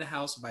and out of the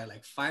house by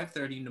like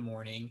 5:30 in the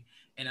morning.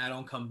 And I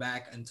don't come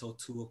back until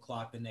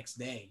 2:00 the next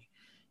day,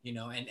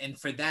 and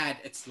for that,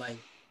 it's like,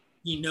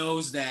 he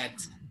knows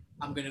that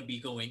I'm going to be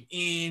going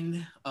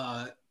in,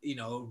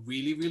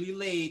 really, really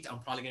late. I'm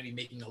probably going to be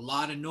making a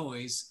lot of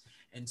noise.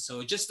 And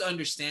so just the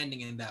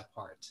understanding in that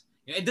part.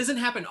 It doesn't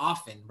happen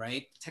often,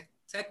 right?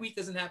 Tech Week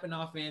doesn't happen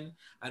often.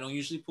 I don't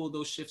usually pull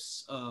those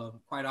shifts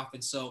quite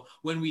often. So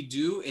when we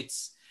do,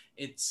 it's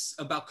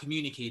about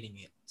communicating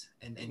it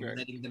and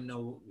letting them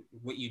know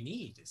what you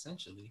need,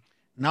 essentially.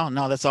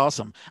 No, that's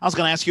awesome. I was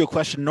going to ask you a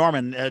question,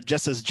 Norman,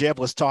 just as Jeb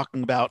was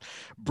talking about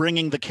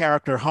bringing the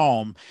character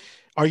home.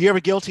 Are you ever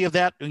guilty of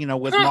that?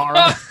 With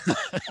Mara?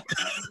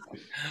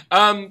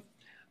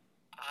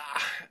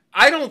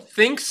 I don't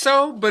think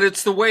so, but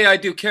it's the way I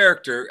do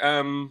character.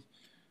 In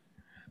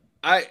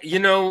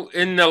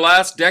the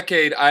last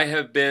decade, I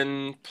have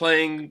been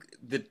playing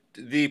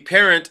the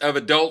parent of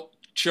adult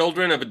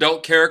children, of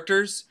adult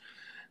characters.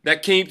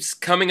 That keeps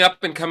coming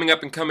up and coming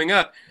up and coming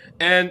up.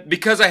 And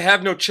because I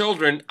have no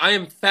children, I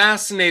am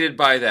fascinated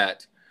by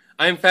that.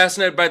 I am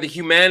fascinated by the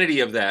humanity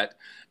of that.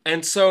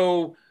 And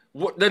so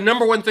the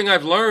number one thing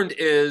I've learned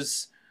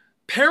is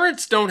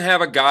parents don't have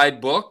a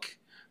guidebook.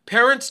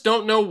 Parents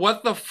don't know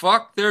what the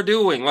fuck they're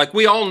doing. Like,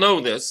 we all know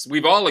this.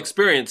 We've all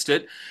experienced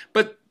it.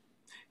 But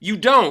you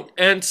don't.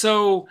 And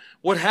so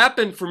what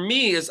happened for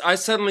me is I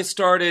suddenly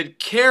started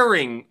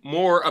caring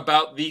more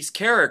about these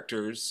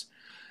characters,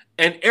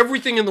 and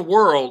everything in the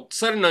world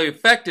suddenly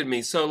affected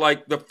me. So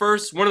like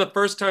one of the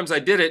first times I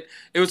did it,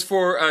 it was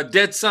for a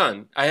dead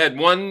son. I had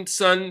one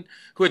son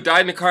who had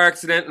died in a car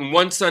accident and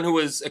one son who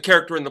was a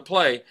character in the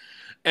play.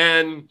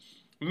 And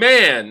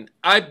man,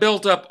 I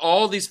built up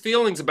all these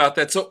feelings about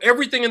that. So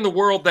everything in the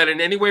world that in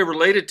any way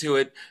related to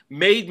it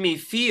made me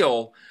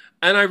feel.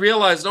 And I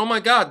realized, oh my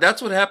God,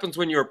 that's what happens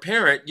when you're a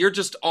parent. You're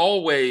just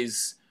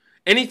always,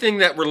 anything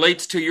that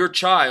relates to your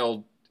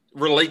child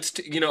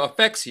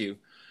affects you.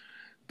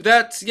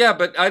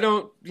 But I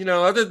don't,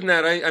 other than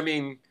that, I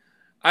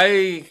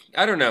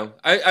don't know.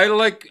 I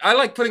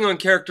like putting on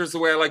characters the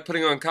way I like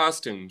putting on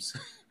costumes.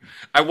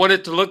 I want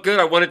it to look good.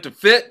 I want it to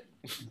fit.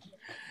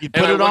 You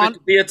put it on? I want it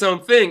to be its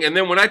own thing. And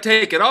then when I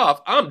take it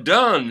off, I'm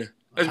done.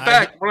 In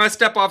fact, when I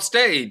step off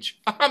stage,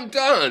 I'm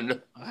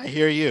done. I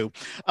hear you.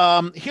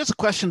 Here's a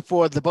question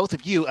for the both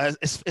of you,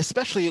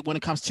 especially when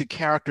it comes to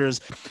characters.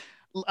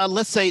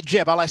 Let's say,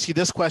 Jeb, I'll ask you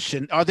this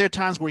question. Are there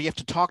times where you have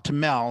to talk to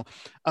Mel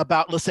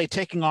about, let's say,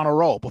 taking on a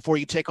role? Before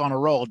you take on a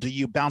role, do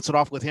you bounce it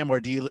off with him,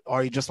 or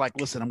are you just like,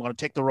 listen, I'm going to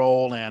take the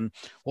role and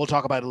we'll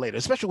talk about it later,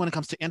 especially when it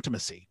comes to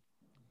intimacy?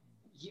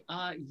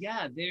 I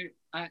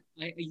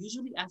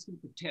usually ask him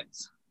for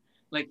tips.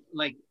 Like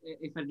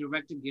if a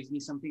director gives me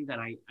something that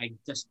I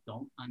just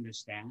don't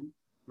understand,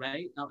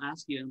 right? I'll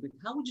ask you, like,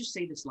 how would you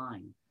say this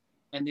line?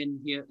 And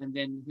then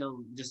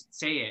he'll just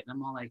say it. And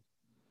I'm all like,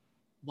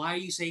 why are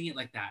you saying it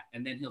like that?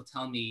 And then he'll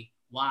tell me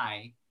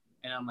why.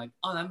 And I'm like,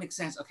 oh, that makes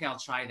sense. Okay, I'll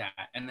try that.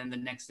 And then the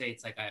next day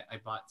it's like I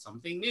bought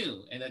something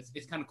new. And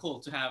it's kind of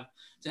cool to have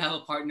a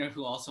partner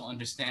who also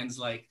understands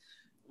like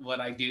what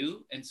I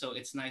do. And so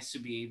it's nice to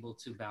be able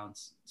to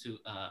bounce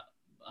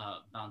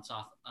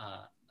off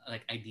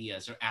like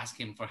ideas or ask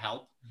him for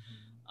help.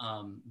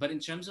 Mm-hmm. But in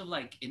terms of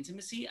like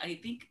intimacy, I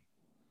think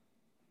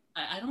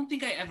I don't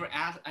think I ever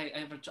asked. I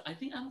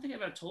don't think I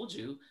ever told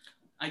you.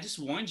 I just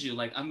warned you.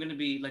 Like, I'm gonna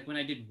be like when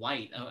I did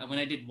White. When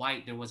I did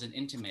White, there was an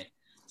intimate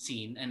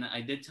scene, and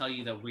I did tell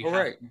you that we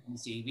had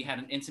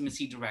an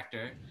intimacy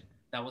director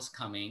that was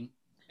coming,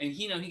 and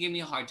he gave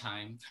me a hard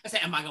time. I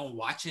said, "Am I gonna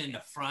watch it in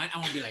the front? I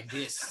want to be like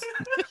this."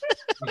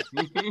 But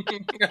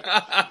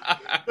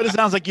it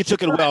sounds like you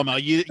took it well, Mel.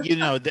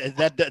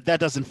 That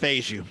doesn't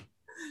faze you.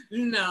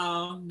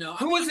 No.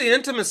 Who was the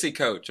intimacy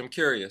coach? I'm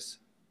curious.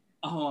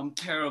 Oh, I'm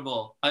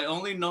terrible. I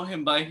only know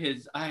him by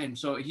his.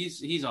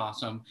 He's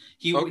awesome.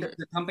 He's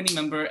a company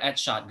member at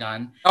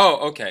Shotgun.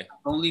 Oh, okay.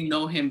 I only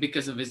know him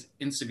because of his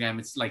Instagram.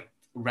 It's like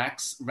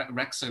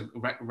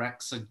Rexogenerous,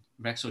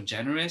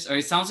 or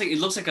it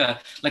looks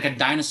like a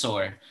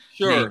dinosaur.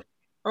 Sure. Name.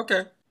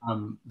 Okay.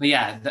 But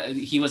yeah,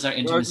 he was our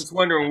intimacy. I was just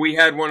wondering, we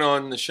had one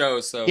on the show,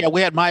 so yeah,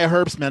 we had Maya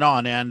Herbstman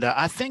on, and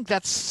I think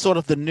that's sort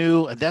of the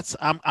new.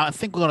 I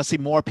think we're going to see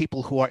more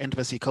people who are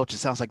intimacy coaches.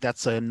 Sounds like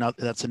that's a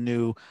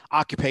new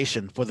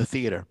occupation for the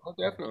theater. Oh,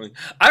 definitely.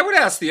 I would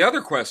ask the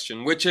other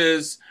question, which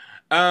is,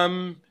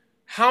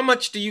 how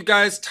much do you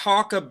guys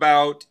talk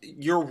about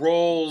your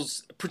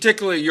roles,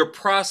 particularly your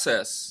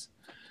process,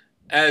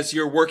 as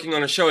you're working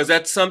on a show? Is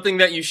that something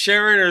that you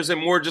share, or is it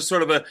more just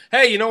sort of a,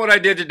 hey, you know what I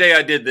did today?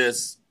 I did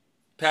this.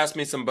 Pass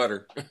me some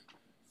butter.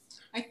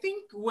 I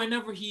think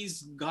whenever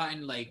he's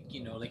gotten like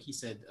he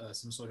said,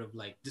 some sort of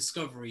like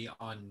discovery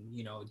on,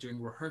 during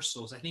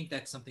rehearsals, I think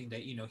that's something that,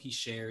 he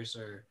shares,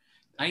 or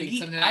I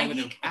geek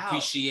out.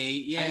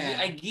 Appreciate. Yeah.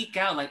 I geek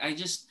out. Like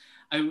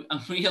I'm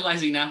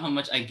realizing now how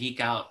much I geek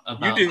out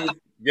about. You do.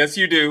 Yes,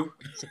 you do.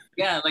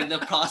 Yeah, like the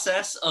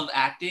process of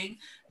acting,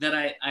 that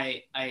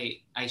I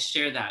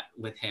share that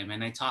with him,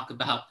 and I talk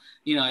about,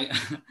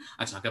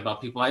 I talk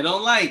about people I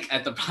don't like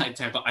at the I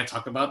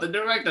talk about the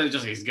director,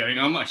 she's getting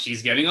on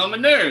my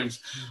nerves.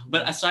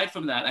 But aside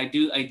from that, I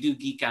do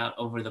geek out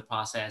over the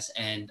process,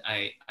 and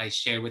I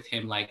share with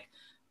him like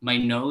my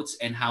notes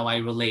and how I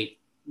relate,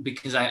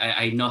 because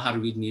I know how to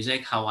read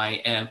music, how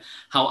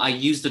I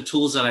use the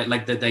tools that I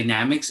like, the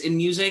dynamics in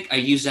music. I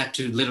use that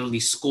to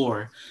literally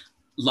score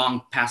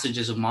long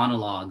passages of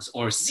monologues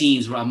or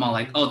scenes where I'm all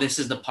like, oh, this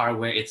is the part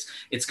where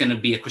it's going to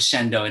be a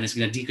crescendo, and it's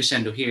going to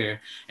decrescendo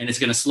here, and it's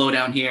going to slow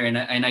down here.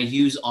 And I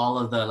use all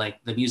of the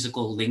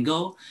musical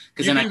lingo.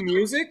 You do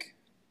music?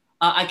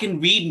 I can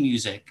read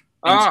music.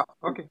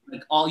 Okay.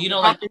 Like all,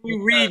 How can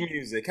you read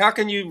music? How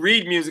can you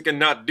read music and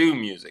not do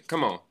music?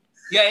 Come on.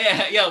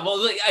 Yeah.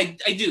 Well, like,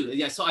 I do.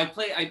 Yeah. So I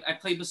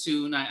play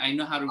bassoon. I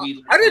know how to read.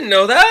 I didn't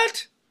know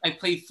that. I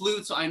play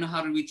flute, so I know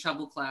how to read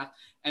treble clef,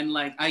 and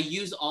like I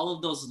use all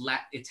of those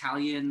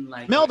Italian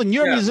like. Melvin,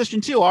 you're a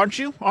musician too, aren't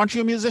you? Aren't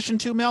you a musician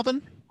too,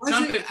 Melvin?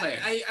 Trumpet player.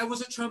 I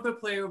was a trumpet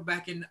player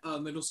back in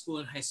middle school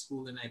and high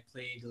school, and I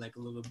played like a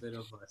little bit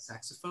of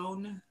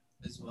saxophone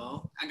as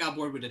well. I got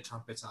bored with the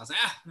trumpet, so I was like,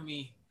 let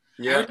me.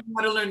 Yeah. I already know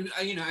how to learn.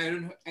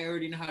 I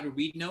already know how to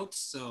read notes,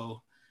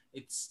 so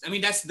it's. I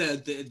mean, that's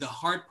the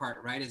hard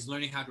part, right? Is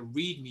learning how to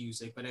read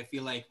music. But I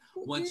feel like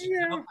once you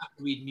know how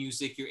to read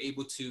music, you're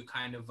able to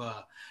kind of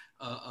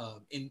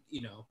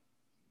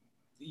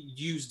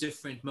use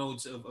different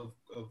modes of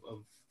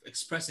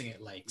expressing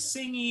it, like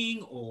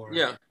singing or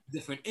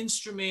different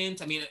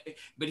instrument. I mean,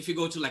 but if you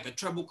go to like a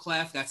treble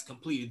clef, that's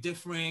completely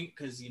different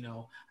because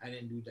I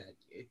didn't do that.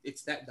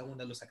 It's the one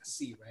that looks like a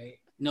C, right?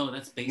 No,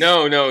 that's bass.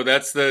 No,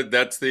 that's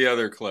the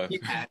other clef.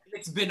 Yeah,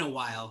 it's been a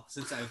while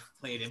since I've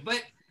played it,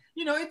 but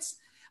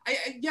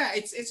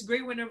it's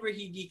great whenever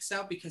he geeks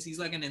out because he's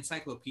like an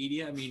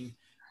encyclopedia. I mean.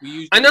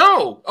 I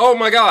know. Oh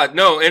my God.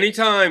 No,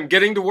 anytime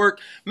getting to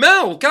work.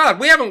 Mel, God,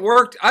 we haven't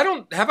worked. I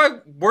don't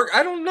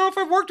know if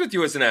I've worked with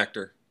you as an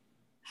actor.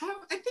 I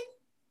think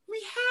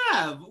we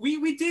have.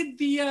 We did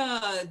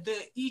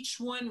the each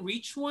one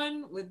reach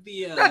one with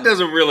the That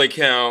doesn't really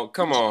count.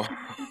 Come on.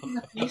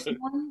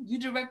 You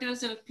directed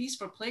us in a piece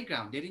for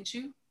Playground, didn't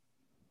you?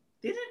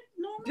 Did it?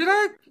 No. Did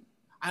I?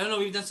 I don't know.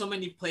 We've done so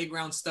many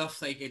Playground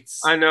stuff. Like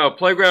it's. I know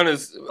Playground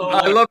is.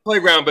 I love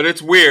Playground, but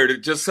it's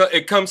weird.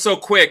 It comes so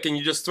quick, and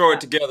you just throw it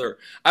together.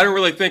 I don't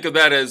really think of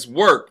that as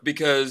work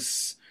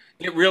because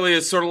it really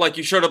is sort of like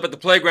you showed up at the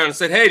playground and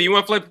said, "Hey, do you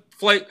want to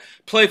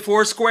play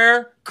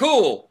Foursquare?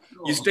 Cool.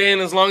 You stay in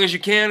as long as you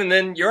can, and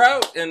then you're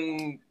out."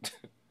 And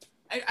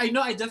I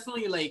know. I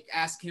definitely like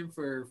ask him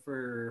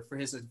for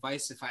his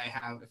advice if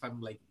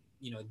I'm like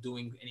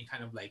doing any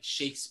kind of like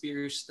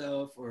Shakespeare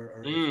stuff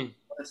or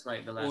that's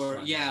right, the last or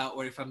one.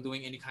 or if I'm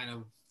doing any kind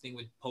of thing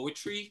with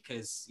poetry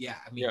because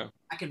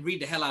I can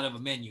read the hell out of a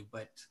menu,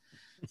 but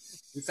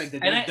it's like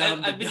I've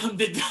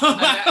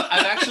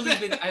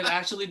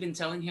actually been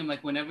telling him,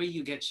 like, whenever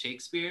you get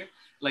Shakespeare,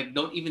 like,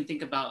 don't even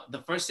think about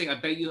the first thing. I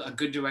bet you a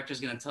good director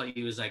is gonna tell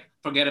you is like,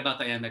 forget about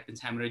the iambic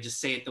pentameter, just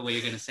say it the way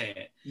you're gonna say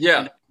it. Yeah.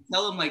 And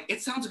tell him like,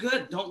 it sounds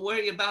good. Don't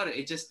worry about it.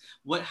 It just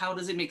how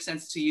does it make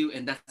sense to you?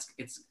 And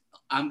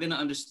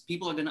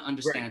people are gonna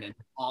understand it.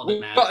 All that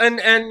matters. Well,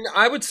 and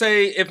I would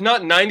say if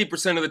not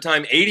 90% of the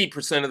time,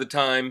 80% of the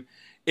time,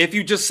 if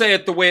you just say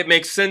it the way it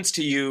makes sense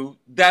to you,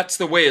 that's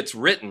the way it's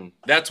written.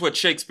 That's what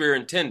Shakespeare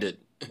intended.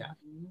 Yeah.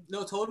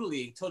 No,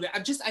 totally.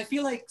 I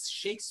feel like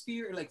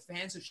Shakespeare, like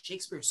fans of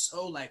Shakespeare, are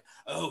so like,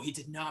 oh, he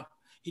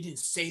didn't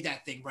say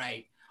that thing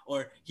right,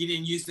 or he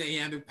didn't use the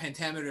iambic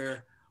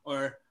pentameter,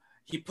 or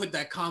he put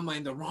that comma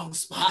in the wrong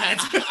spot.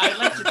 I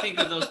like to think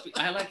of those.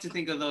 I like to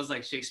think of those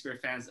like Shakespeare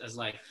fans as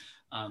like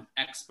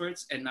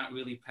experts and not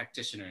really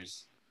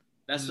practitioners.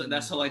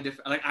 That's how I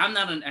differ. Like, I'm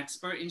not an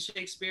expert in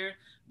Shakespeare,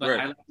 but right.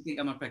 I like to think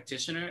I'm a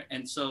practitioner,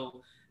 and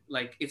so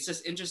like it's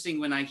just interesting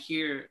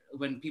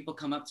when people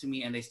come up to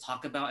me and they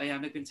talk about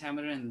iambic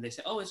pentameter and they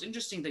say, "Oh, it's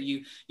interesting that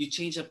you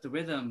change up the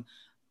rhythm,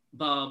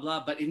 blah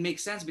blah." But it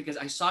makes sense because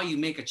I saw you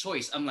make a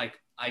choice. I'm like,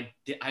 I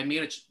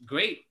made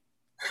great.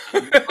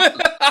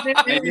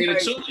 I made a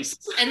choice.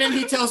 And then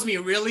he tells me,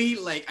 really?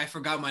 Like, I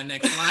forgot my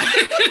next line.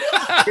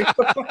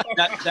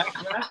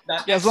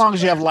 As long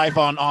as you have life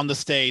on the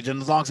stage and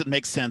as long as it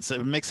makes sense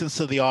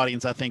to the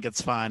audience, I think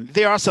it's fine.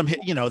 There are some,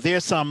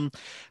 there's some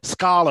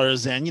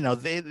scholars and,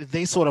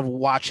 they sort of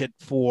watch it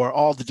for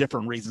all the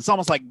different reasons. It's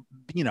almost like,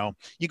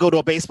 you go to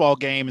a baseball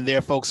game and there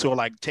are folks who are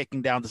like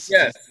taking down the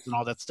statistics and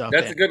all that stuff.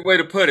 That's a good way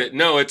to put it.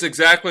 No, it's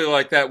exactly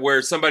like that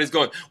where somebody's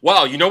going,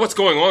 wow, you know what's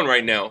going on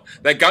right now?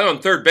 That guy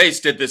on third base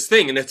did this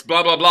thing and it's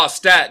blah, blah, blah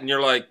stat. And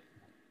you're like,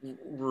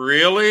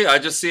 really? I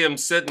just see him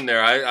sitting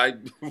there.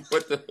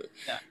 What the?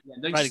 Yeah,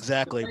 right,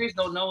 exactly. The players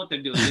don't know what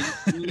they're doing.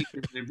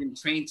 They've been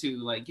trained to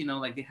like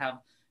they have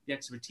the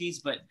expertise.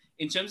 But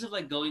in terms of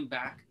like going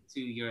back to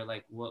your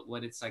like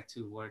what it's like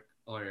to work,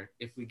 or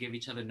if we give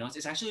each other notes,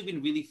 it's actually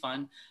been really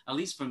fun, at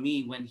least for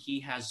me, when he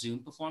has Zoom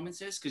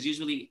performances, because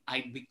usually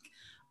our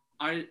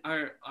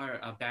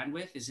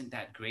bandwidth isn't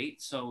that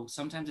great, so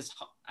sometimes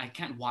I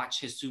can't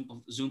watch his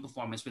Zoom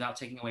performance without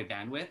taking away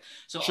bandwidth.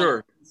 So sure,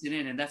 I'll sit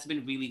in, and that's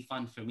been really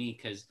fun for me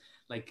because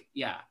like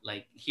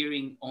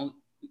hearing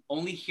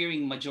only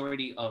hearing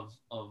majority of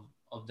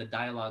the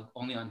dialogue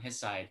only on his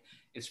side,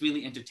 it's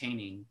really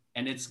entertaining,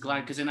 and it's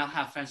glad because then I'll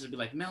have friends who'll be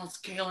like, Mel's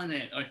killing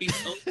it, or he's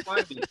so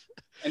funny.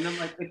 And I'm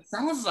like, it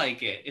sounds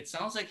like it. It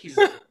sounds like he's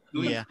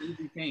doing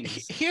crazy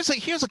things. Here's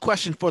a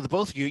question for the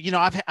both of you.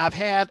 I've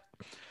had.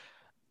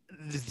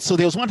 So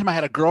there was one time I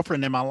had a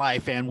girlfriend in my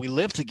life, and we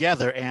lived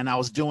together, and I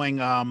was doing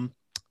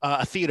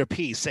a theater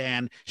piece,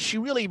 and she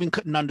really even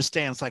couldn't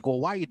understand. It's like, well,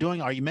 why are you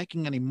doing? Are you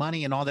making any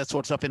money and all that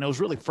sort of stuff? And it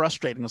was really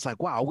frustrating. It's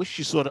like, wow, I wish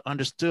you sort of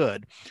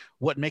understood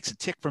what makes it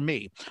tick for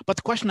me. But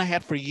the question I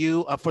had for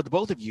you, for the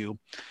both of you,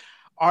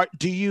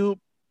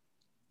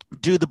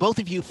 do the both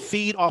of you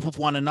feed off of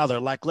one another?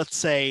 Like, let's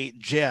say,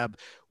 Jeb,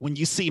 when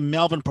you see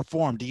Melvin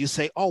perform, do you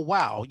say, oh,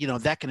 wow,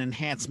 that can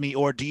enhance me?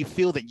 Or do you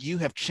feel that you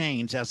have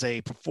changed as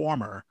a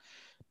performer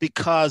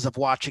because of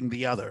watching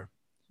the other?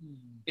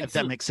 If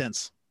that makes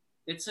sense.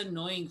 It's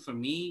annoying for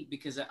me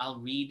because I'll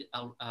read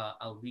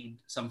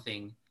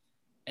something,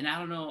 and I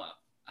don't know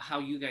how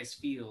you guys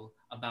feel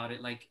about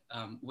it. Like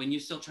when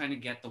you're still trying to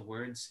get the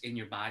words in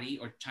your body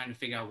or trying to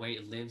figure out where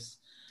it lives,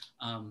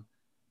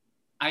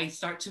 I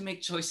start to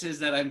make choices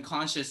that I'm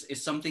conscious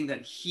is something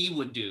that he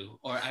would do,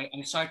 or I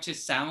start to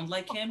sound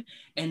like him,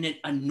 and it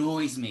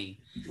annoys me.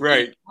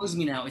 Right. It annoys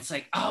me now. It's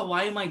like, oh,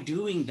 why am I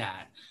doing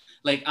that?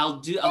 Like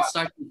I'll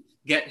start to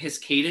get his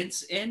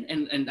cadence in,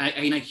 and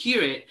I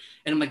hear it,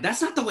 and I'm like,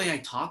 that's not the way I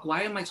talk.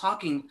 Why am I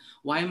talking?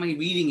 Why am I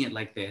reading it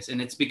like this?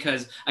 And it's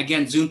because,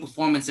 again, Zoom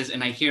performances,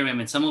 and I hear him,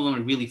 and some of them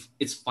are really,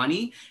 it's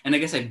funny, and I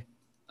guess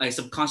I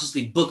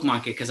subconsciously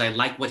bookmark it because I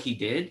like what he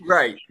did.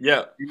 Right.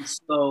 Yeah. And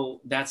so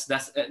that's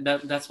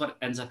what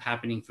ends up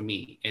happening for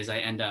me. Is I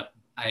end up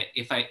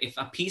if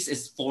a piece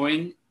is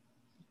foreign,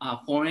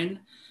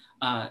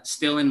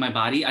 still in my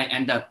body,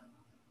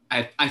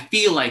 I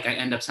feel like I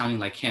end up sounding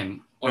like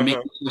him or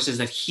making choices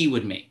that he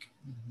would make.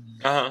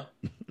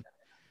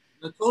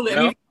 Totally.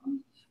 I mean,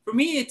 for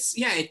me,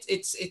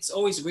 it's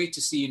always great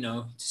to see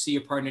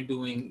your partner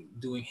doing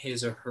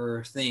his or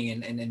her thing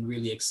and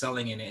really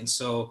excelling in it. And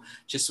so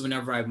just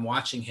whenever I'm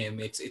watching him,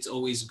 it's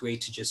always great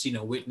to just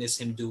witness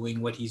him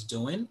doing what he's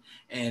doing,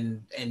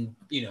 and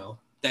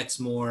that's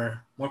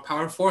more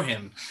power for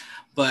him.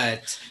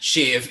 But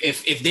shit,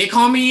 if they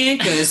call me in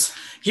because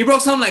he broke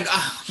something, like,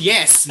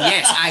 yes,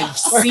 I've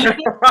seen it.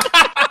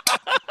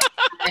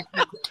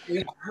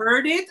 I've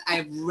heard it.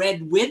 I've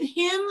read with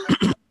him,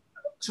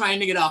 trying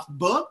to get off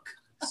book.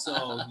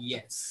 So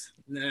yes,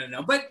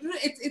 no. But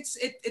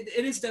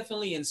it is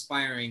definitely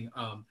inspiring,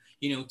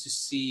 to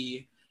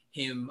see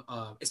him,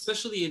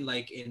 especially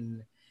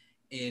in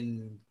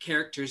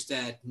characters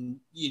that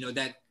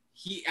that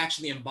he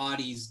actually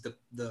embodies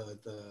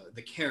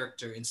the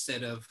character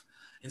instead of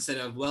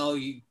well,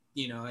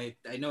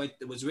 I know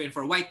it was written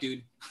for a white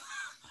dude,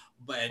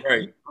 but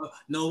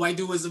no white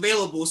dude was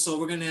available, so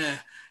we're gonna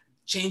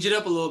change it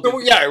up a little bit.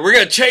 Yeah, we're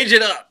gonna change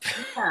it up.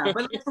 Yeah,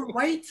 but for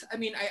white, I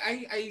mean,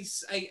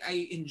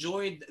 I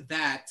enjoyed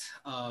that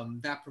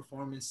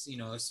performance,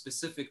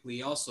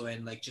 specifically also,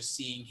 and like just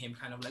seeing him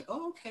kind of like,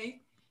 oh,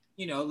 okay,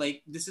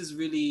 like this is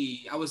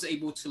really, I was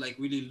able to like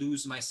really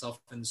lose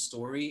myself in the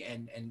story,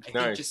 and I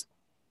think just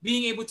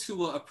being able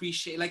to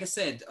appreciate, like I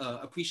said,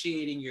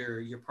 appreciating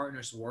your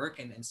partner's work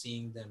and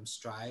seeing them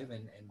strive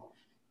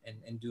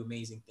and do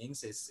amazing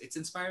things, it's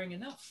inspiring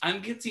enough.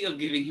 I'm guilty of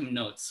giving him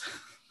notes.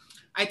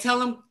 I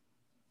tell him,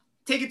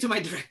 take it to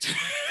my director.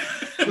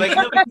 Like,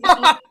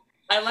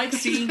 I like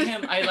seeing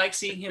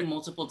him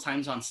multiple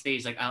times on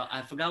stage. Like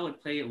I forgot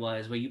what play it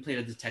was where you played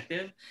a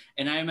detective,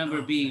 and I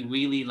remember being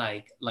really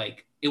like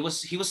he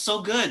was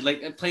so good,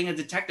 like playing a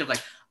detective.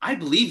 Like I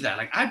believe that.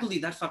 Like I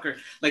believe that fucker.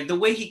 Like the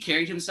way he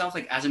carried himself,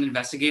 like as an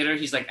investigator,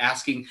 he's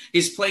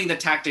playing the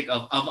tactic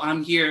of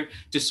I'm here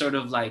to sort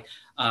of like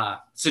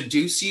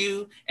seduce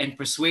you and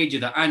persuade you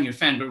that I'm your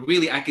fan. But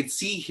really, I could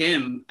see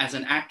him as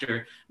an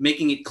actor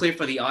making it clear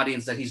for the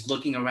audience that he's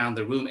looking around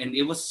the room, and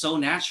it was so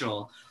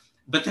natural.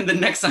 But then the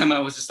next time I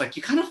was just like,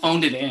 you kind of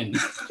phoned it in.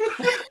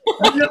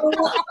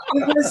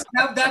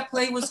 That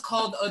play was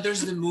called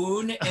There's the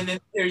Moon and then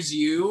There's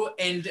You.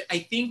 And I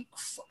think,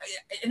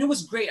 and it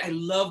was great. I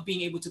love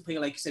being able to play,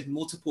 like you said,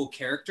 multiple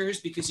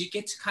characters, because you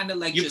get to kind of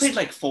like You played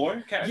like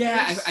 4 characters?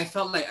 Yeah, I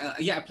felt like,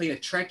 I played a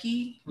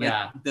Trekkie.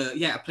 I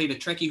played a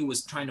Trekkie who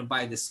was trying to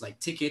buy this like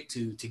ticket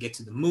to get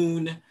to the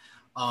moon.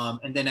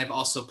 And then I've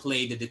also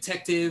played a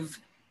detective.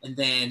 And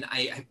then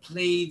I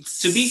played.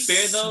 To be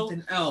fair, though,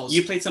 something else.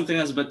 You played something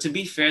else. But to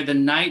be fair, the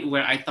night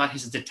where I thought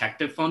his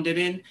detective phoned it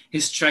in,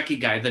 his Trekkie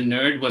guy, the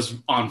nerd, was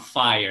on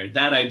fire.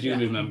 That I do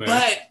remember.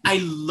 But I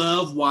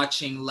love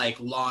watching like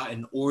Law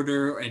and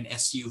Order and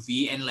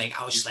SUV, and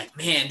like I was just like,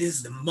 man, this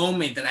is the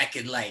moment that I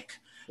could like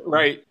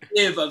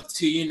live up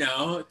to,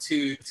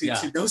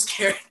 to those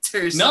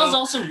characters. Mel's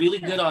also really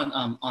good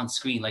on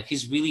screen. Like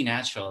he's really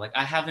natural. Like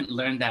I haven't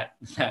learned that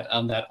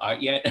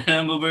art yet. And I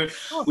remember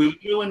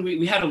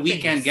we had a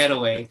weekend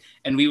getaway,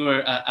 and we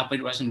were up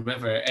at Russian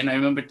River, and I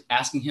remember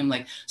asking him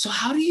like, so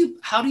how do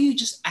you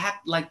just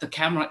act like the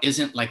camera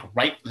isn't like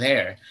right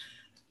there?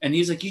 And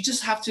he's like, you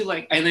just have to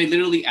like, and I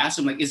literally asked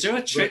him like, is there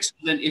a trick so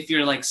that if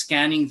you're like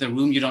scanning the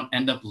room, you don't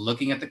end up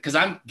looking at because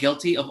I'm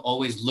guilty of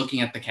always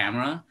looking at the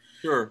camera.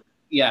 Sure.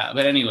 Yeah,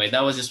 but anyway,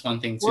 that was just one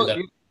thing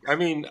too.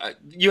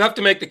 You have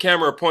to make the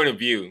camera a point of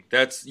view.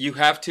 You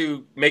have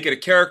to make it a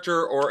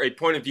character or a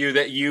point of view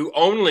that you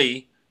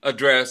only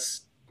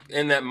address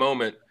in that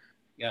moment.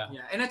 Yeah.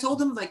 And I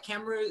told him like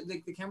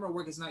the camera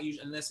work is not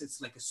usually, unless it's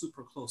like a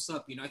super close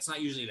up, it's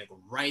not usually like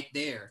right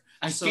there.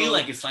 I feel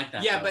like it's like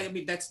that. Yeah, though. But I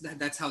mean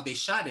that's how they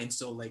shot it. And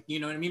so like, you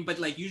know what I mean? But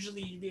like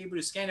usually you'd be able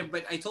to scan it.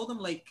 But I told him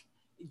like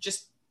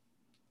just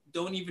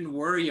don't even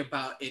worry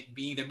about it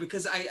being there,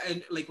 because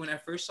I like when I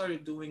first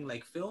started doing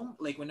like film,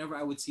 like whenever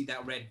I would see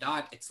that red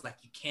dot, it's like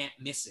you can't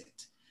miss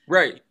it.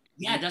 Right.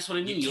 Yeah, that's what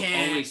I mean. You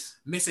can't always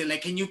miss it.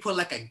 Like, can you put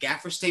like a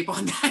gaffer's tape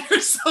on that or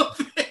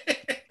something?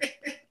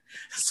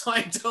 So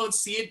I don't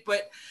see it.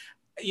 But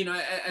you know,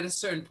 at a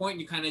certain point,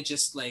 you kind of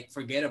just like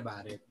forget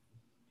about it,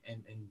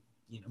 and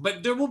you know.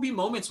 But there will be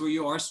moments where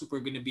you are super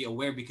going to be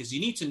aware because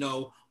you need to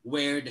know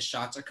where the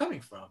shots are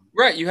coming from.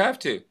 Right, you have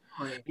to.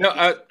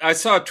 No, I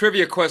saw a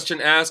trivia question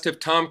asked if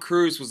Tom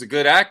Cruise was a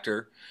good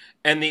actor,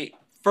 and the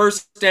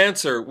first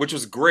answer, which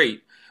was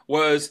great,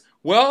 was,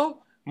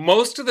 well,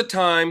 most of the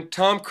time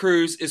Tom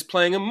Cruise is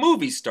playing a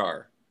movie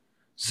star.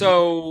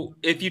 So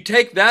if you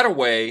take that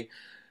away,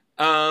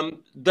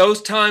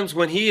 those times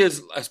when he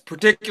is,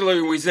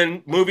 particularly when he's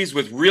in movies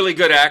with really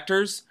good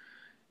actors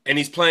and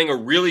he's playing a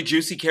really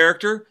juicy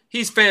character,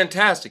 he's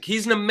fantastic.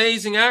 He's an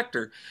amazing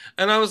actor.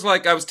 And I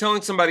was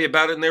telling somebody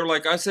about it, and they were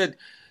like, I said,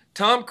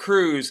 Tom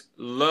Cruise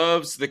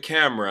loves the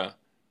camera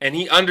and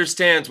he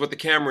understands what the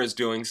camera is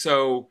doing.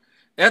 So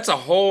that's a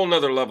whole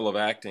nother level of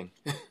acting.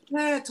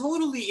 Yeah,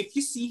 totally. If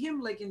you see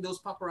him like in those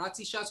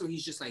paparazzi shots where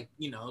he's just like,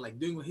 you know, like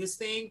doing his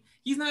thing,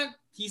 he's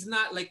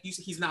not like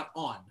he's not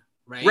on,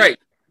 right? Right.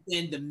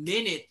 Then the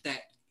minute that,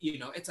 you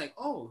know, it's like,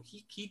 oh,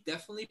 he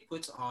definitely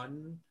puts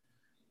on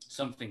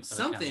something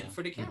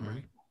for the camera. Mm-hmm.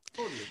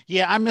 Totally.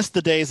 Yeah, I miss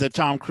the days that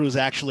Tom Cruise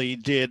actually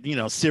did, you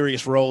know,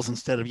 serious roles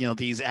instead of, you know,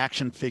 these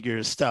action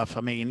figures stuff.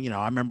 I mean, you know,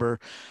 I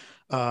remember,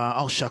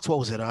 oh shucks, what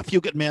was it? A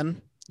Few Good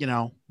Men. You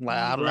know,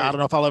 I don't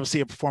know if I'll ever see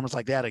a performance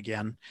like that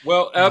again.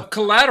 Well,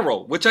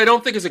 Collateral, which I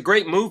don't think is a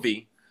great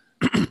movie,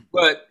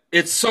 but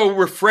it's so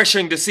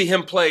refreshing to see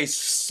him play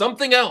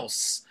something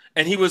else,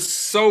 and he was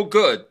so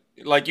good.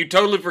 Like, you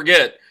totally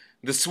forget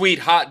the sweet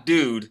hot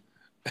dude.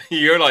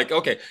 You're like,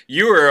 okay,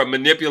 you are a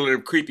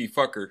manipulative, creepy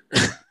fucker.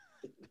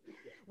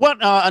 What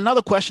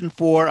another question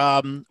for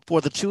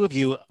the two of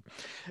you,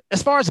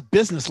 as far as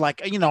business,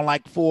 like, you know,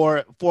 like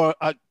for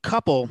a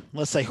couple,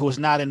 let's say, who is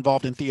not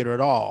involved in theater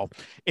at all,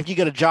 if you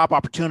get a job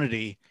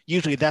opportunity,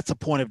 usually that's a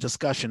point of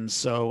discussion.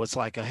 So it's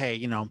like, hey,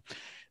 you know,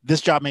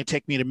 this job may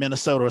take me to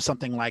Minnesota or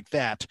something like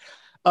that.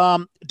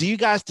 Do you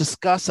guys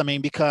discuss? I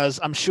mean, because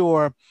I'm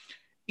sure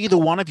either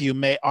one of you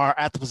are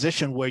at the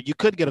position where you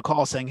could get a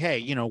call saying, hey,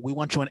 you know, we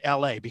want you in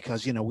LA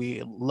because, you know,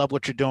 we love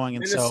what you're doing.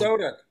 And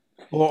Minnesota.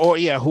 Or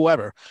yeah,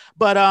 whoever.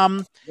 But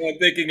I'm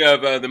thinking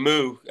of the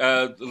Moo,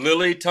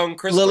 Lily Tongue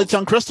Crystal. Lily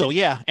Tongue Crystal,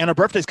 yeah, and her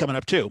birthday's coming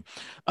up too.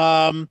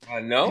 I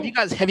know.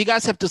 Have you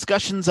guys have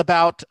discussions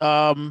about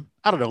I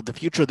don't know, the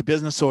future of the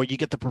business, or you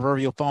get the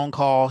proverbial phone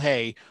call,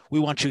 hey, we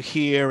want you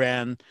here,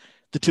 and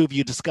the two of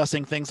you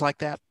discussing things like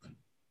that?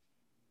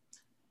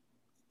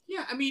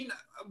 Yeah, I mean,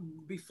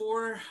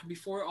 before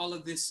all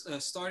of this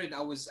started,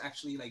 I was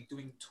actually like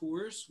doing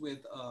tours with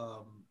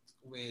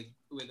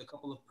a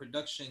couple of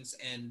productions,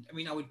 and I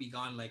mean, I would be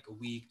gone like a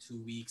week, 2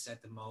 weeks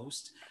at the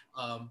most.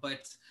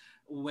 But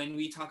when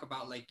we talk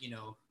about, like, you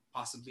know,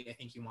 possibly, I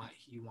think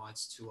he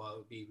wants to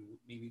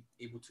maybe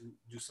able to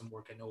do some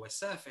work in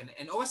OSF,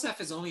 and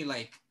OSF is only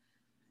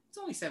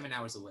 7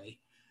 hours away.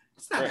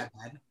 It's not that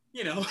bad,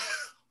 you know.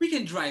 We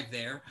can drive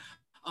there.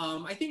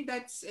 I think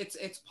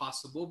it's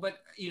possible, but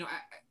you know,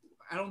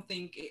 I don't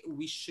think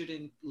we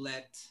shouldn't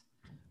let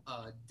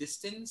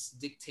distance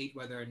dictate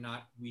whether or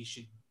not we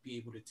should be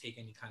able to take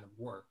any kind of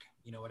work.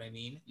 You know what I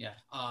mean? Yeah.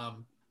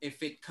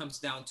 If it comes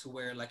down to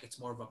where like it's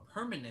more of a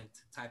permanent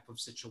type of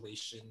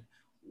situation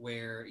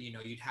where, you know,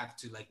 we'd have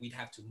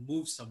to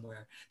move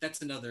somewhere,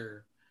 that's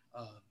another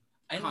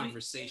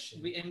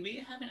conversation.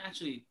 We haven't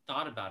actually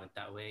thought about it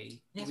that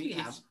way. Yes, we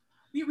have.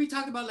 We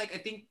talked about, like, I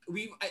think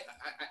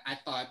I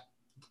thought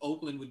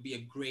Oakland would be a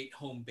great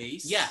home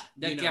base. Yeah,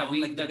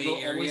 we like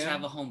we'll always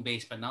have a home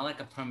base, but not like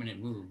a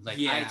permanent move. Like,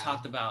 I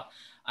talked about,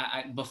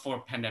 I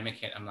before pandemic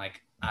hit, I'm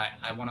like,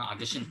 I want to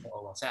audition for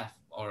OSF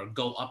or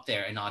go up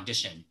there and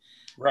audition.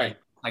 Right.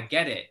 I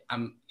get it.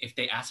 If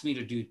they ask me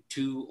to do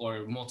 2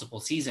 or multiple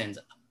seasons,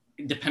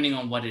 depending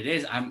on what it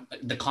is,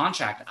 the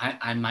contract,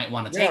 I might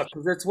want to take. Yeah,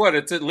 because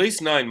it's at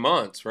least 9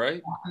 months,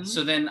 right? Mm-hmm.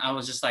 So then I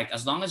was just like,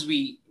 as long as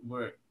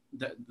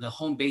the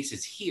home base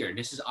is here,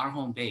 this is our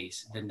home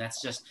base, then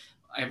that's just,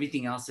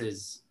 everything else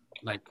is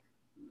like,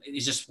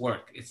 it's just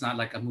work. It's not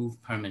like a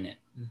move permanent.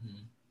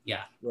 Mm-hmm.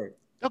 Yeah. Right.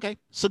 Okay,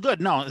 so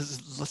good. No, it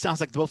sounds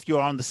like both of you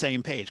are on the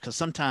same page, because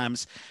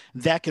sometimes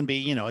that can be,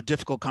 you know, a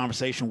difficult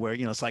conversation where,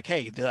 you know, it's like,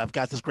 hey, I've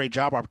got this great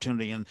job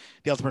opportunity, and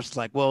the other person's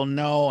like, well,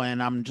 no,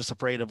 and I'm just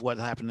afraid of what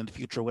happened in the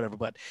future or whatever.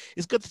 But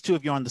it's good the two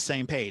of you are on the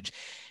same page.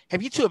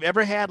 Have you two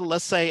ever had,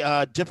 let's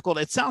say, difficult?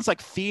 It sounds like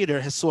theater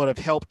has sort of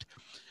helped.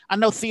 I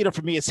know theater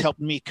for me has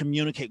helped me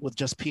communicate with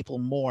just people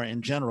more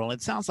in general.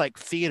 It sounds like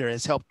theater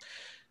has helped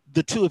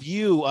the two of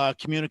you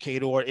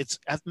communicate, or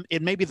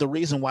it may be the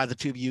reason why the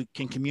two of you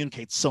can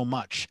communicate so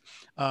much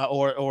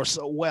or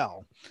so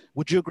well.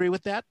 Would you agree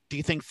with that? Do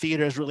you think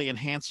theater has really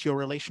enhanced your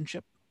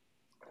relationship?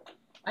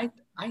 I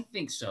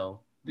think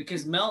so,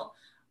 because Mel,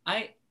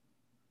 I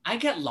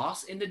get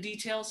lost in the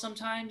details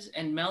sometimes,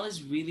 and Mel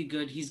is really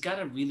good. He's got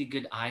a really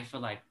good eye for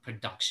like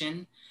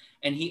production,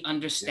 and he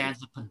understands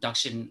the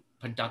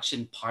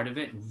production part of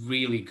it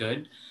really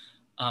good,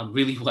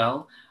 really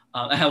well.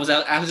 I was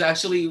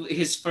actually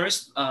his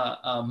first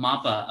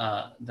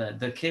MAPA,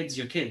 the kids,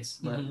 your kids,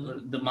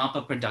 the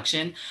MAPA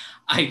production.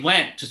 I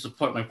went to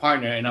support my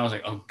partner, and I was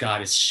like, oh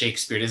God, it's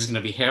Shakespeare. This is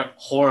gonna be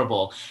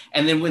horrible.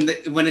 And then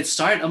when it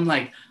started, I'm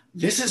like,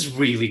 this is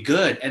really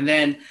good. And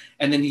then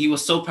he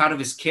was so proud of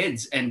his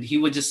kids, and he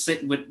would just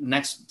sit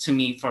next to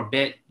me for a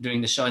bit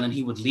during the show, and then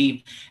he would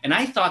leave. And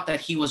I thought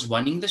that he was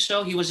running the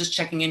show. He was just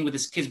checking in with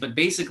his kids, but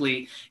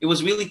basically, it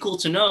was really cool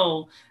to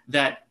know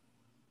that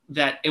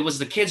it was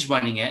the kids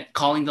running it,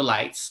 calling the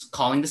lights,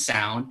 calling the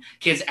sound,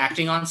 kids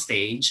acting on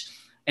stage.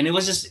 And it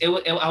was just,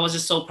 I was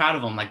just so proud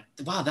of him. Like,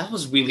 wow, that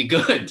was really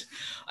good.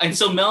 And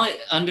so Mel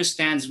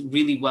understands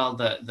really well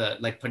the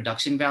like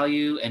production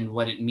value and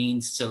what it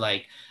means to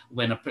like,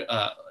 when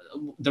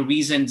the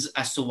reasons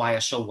as to why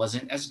a show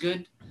wasn't as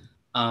good.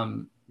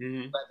 Whether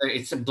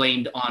it's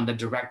blamed on the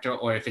director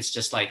or if it's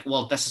just like,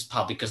 well, this is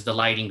probably because the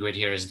lighting grid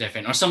here is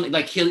different or something.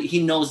 Like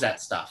he knows that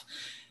stuff.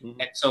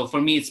 And so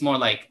for me, it's more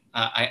like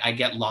I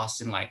get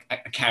lost in like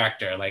a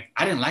character. Like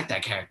I didn't like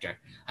that character.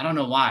 I don't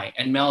know why.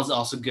 And Mel's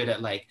also good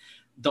at like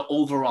the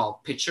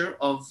overall picture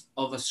of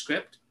a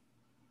script,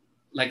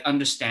 like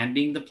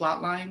understanding the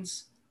plot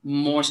lines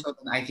more so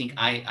than I think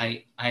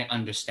I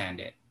understand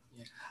it.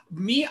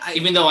 Me,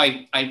 even though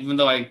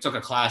I took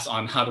a class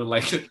on how to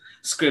like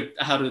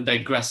script, how to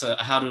digress,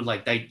 how to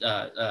like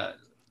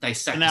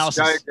dissect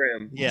analysis,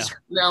 diagram,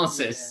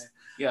 analysis.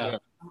 Yeah.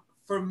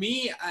 For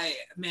me,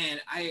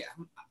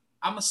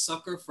 I'm a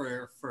sucker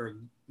for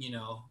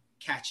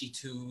catchy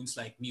tunes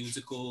like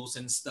musicals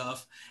and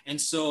stuff, and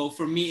so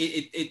for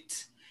me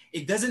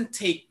it doesn't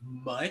take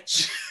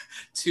much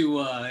to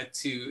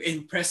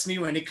impress me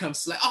when it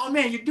comes to like, oh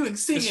man, you're doing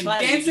singing,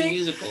 dancing,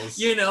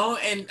 musicals,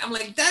 and I'm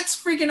like, that's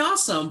freaking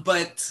awesome.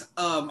 But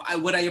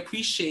what I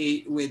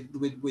appreciate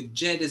with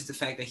Jed is the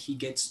fact that he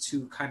gets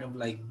to kind of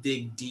like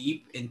dig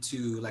deep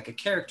into like a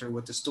character,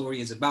 what the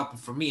story is about. But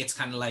for me, it's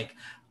kind of like,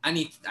 I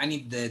need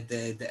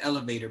the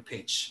elevator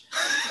pitch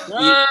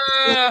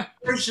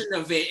version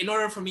of it in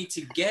order for me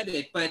to get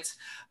it. But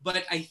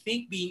I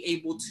think being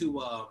able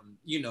to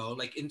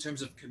like in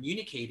terms of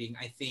communicating,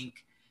 I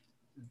think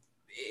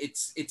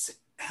it's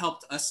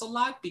helped us a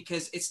lot,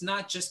 because it's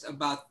not just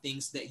about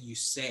things that you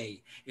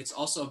say, it's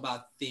also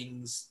about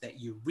things that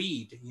you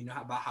read,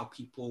 about how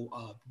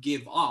people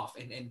give off,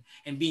 and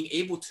being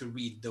able to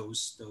read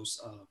those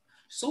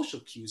social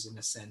cues in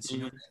a sense.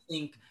 I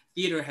think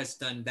theater has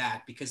done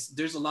that, because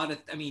there's a lot of,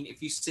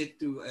 if you sit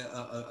through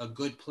a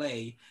good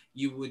play,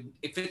 you would,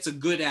 if it's a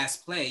good ass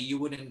play, you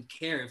wouldn't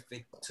care if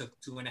it took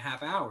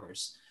 2.5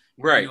 hours,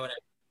 right?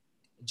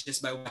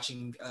 Just by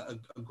watching a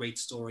great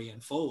story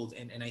unfold.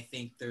 And I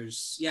think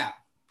there's,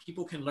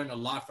 people can learn a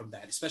lot from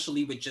that,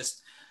 especially with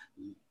just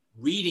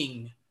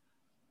reading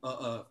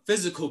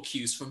physical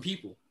cues from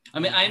people. I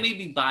may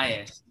be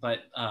biased, but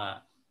I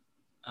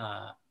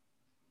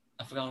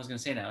forgot what I was going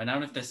to say now. And I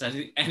don't know if this has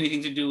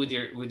anything to do with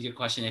your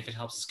question, if it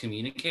helps us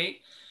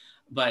communicate.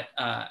 But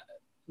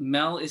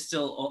Mel is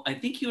still, I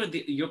think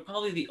you're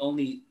probably the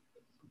only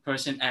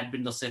person at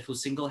Brindle Sif who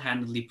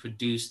single-handedly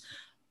produced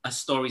a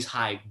Stories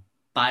High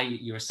by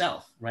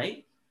yourself,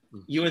 right?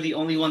 You were the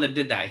only one that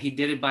did that. He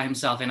did it by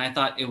himself. And I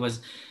thought it was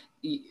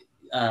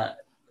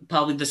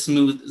probably the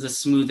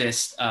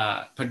smoothest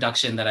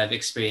production that I've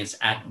experienced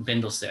at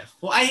Brindle Sif.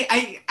 Well,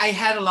 I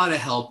had a lot of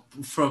help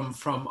from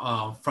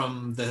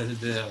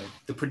the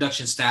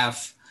production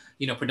staff,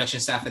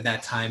 at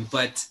that time,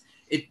 but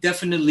it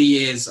definitely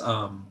is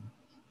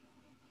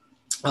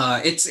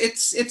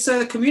it's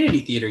a community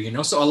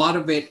theater, so a lot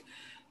of it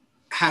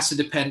has to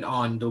depend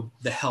on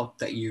the help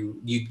that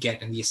you'd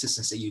get and the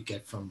assistance that you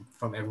get from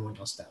everyone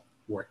else that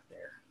worked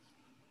there.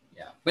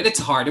 Yeah, but it's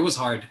hard. It was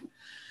hard.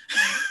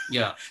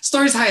 Yeah,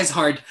 Stories High is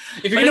hard.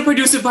 If you're gonna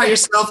produce it by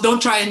yourself,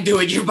 don't try and do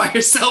it. You're by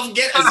yourself.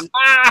 Yeah.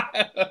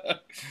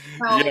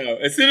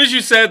 As soon as you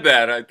said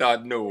that, I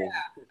thought no. Yeah.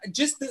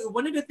 Just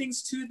one of the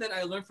things too that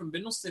I learned from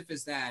Brindle Sif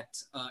is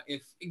that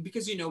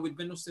because with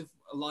Brindle Sif,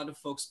 a lot of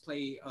folks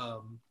play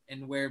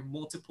and wear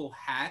multiple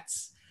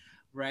hats,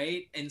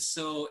 right? And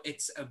so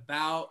it's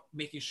about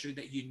making sure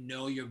that you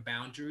know your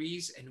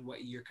boundaries and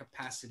what your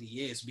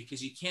capacity is,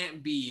 because you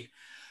can't be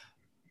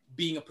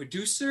being a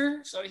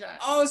producer. Stories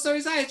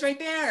High, it's right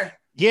there.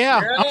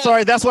 Yeah, I'm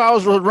sorry. That's why I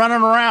was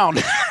running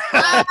around.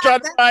 I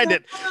tried to find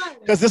it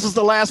because this was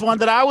the last one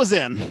that I was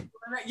in.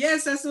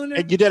 Yes, that's the one.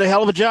 And you did a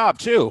hell of a job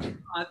too.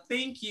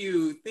 Thank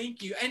you.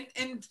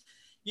 And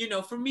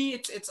for me,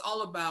 it's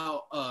all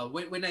about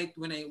when I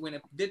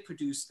did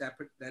produce that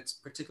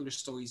particular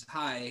Stories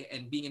High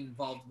and being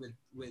involved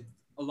with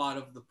a lot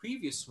of the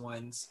previous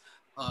ones.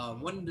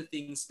 One of the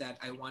things that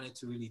I wanted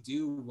to really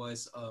do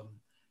was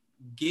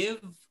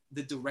give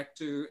the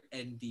director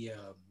and the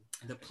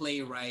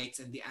playwrights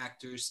and the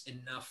actors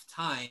enough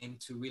time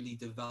to really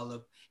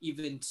develop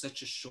even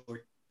such a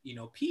short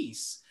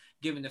piece,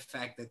 given the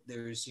fact that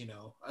there's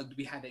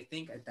we had, I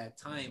think at that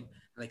time,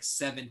 like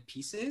 7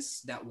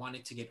 pieces that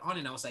wanted to get on,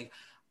 and I was like,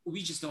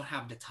 we just don't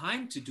have the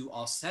time to do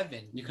all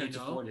 7. You cut it to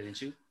 4,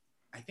 didn't you?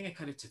 I think I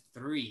cut it to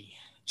 3,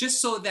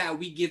 just so that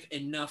we give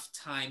enough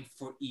time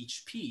for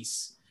each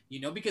piece,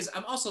 because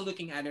I'm also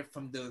looking at it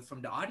from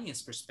the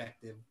audience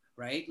perspective,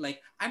 right?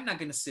 Like, I'm not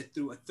gonna sit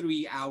through a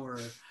 3-hour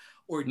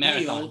ordeal,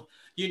 Marathon.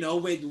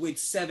 with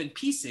 7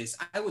 pieces.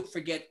 I would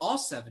forget all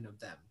 7 of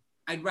them.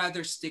 I'd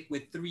rather stick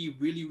with 3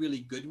 really, really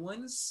good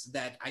ones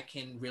that I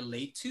can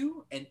relate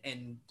to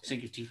and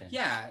sink your teeth in.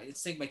 Yeah,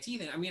 sink my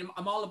teeth in. I mean,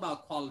 I'm all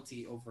about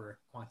quality over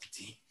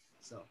quantity.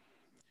 So.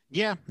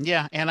 Yeah,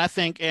 yeah, and I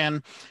think,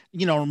 and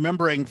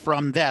remembering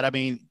from that, I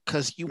mean,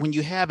 because when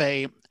you have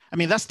I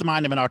mean, that's the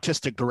mind of an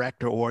artistic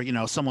director, or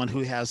someone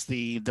who has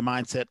the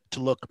mindset to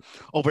look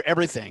over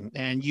everything,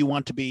 and you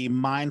want to be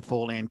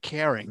mindful and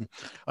caring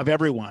of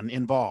everyone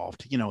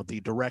involved.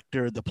 The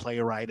director, the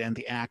playwright, and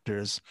the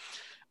actors,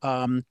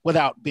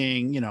 without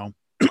being,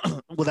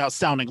 without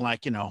sounding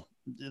like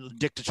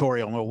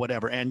dictatorial or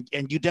whatever. And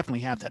you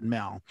definitely have that,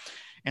 Mel.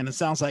 And it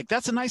sounds like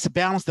that's a nice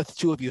balance that the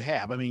two of you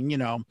have. I mean,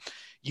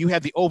 you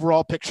have the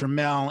overall picture,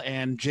 Mel,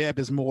 and Jeb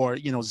is more,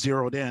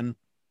 zeroed in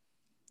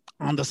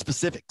on the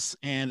specifics.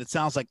 And it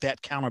sounds like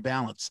that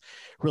counterbalance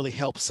really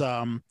helps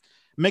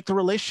make the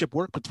relationship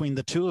work between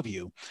the two of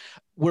you.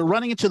 We're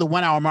running into the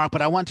 1 hour mark,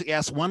 but I want to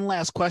ask one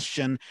last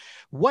question.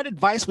 What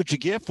advice would you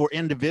give for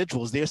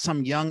individuals? There's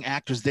some young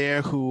actors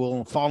there who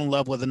will fall in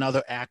love with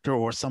another actor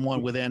or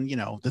someone within,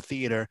 the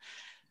theater.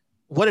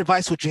 What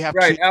advice would you have?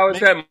 Right. How is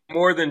that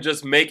more than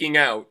just making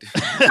out?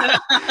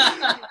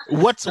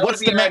 What's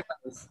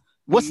the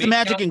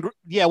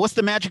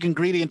magic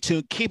ingredient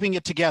to keeping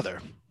it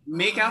together?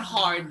 Make out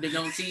hard. They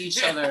don't see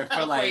each other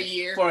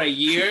for a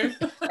year,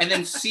 and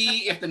then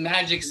see if the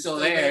magic's still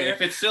there.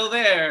 If it's still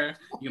there,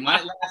 you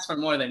might last for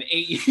more than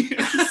 8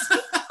 years.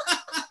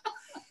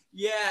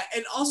 Yeah,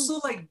 and also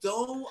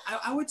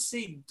I would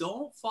say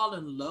don't fall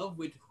in love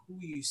with who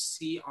you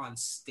see on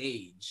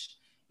stage.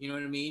 You know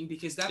what I mean?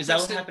 Because is that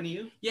what happened to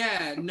you?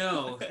 Yeah,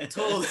 no,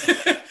 totally.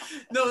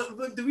 No,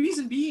 but the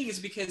reason being is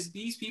because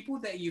these people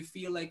that you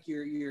feel like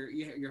you're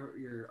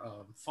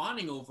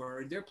fawning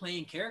over, they're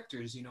playing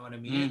characters. You know what I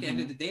mean? Mm-hmm. At the end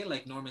of the day,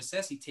 like Norman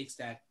says, he takes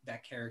that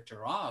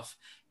character off,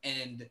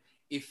 and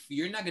if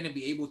you're not going to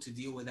be able to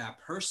deal with that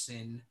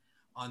person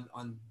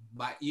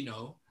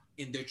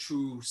in their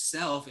true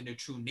self, in their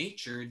true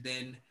nature,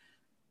 then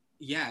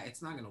yeah,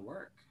 it's not going to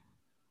work.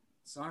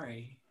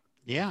 Sorry.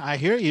 Yeah, I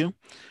hear you.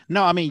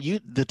 No, I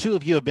mean, the two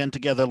of you have been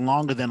together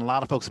longer than a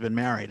lot of folks have been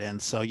married. And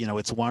so,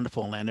 it's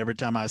wonderful. And every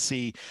time I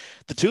see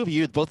the two of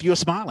you, both of you are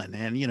smiling.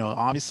 And,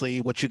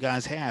 obviously what you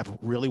guys have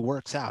really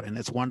works out. And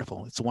it's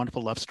wonderful. It's a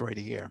wonderful love story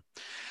to hear.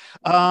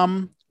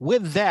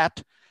 With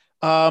that,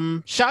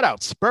 shout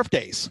outs,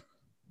 birthdays.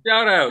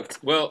 Shout out.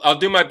 Well, I'll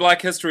do my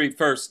Black History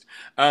first.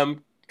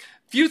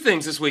 Few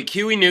things this week.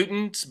 Huey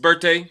Newton's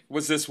birthday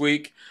was this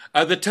week.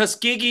 The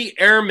Tuskegee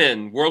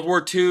Airmen, World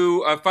War II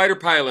fighter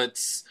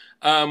pilots,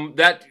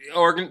 that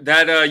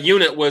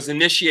unit was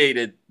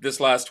initiated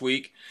this last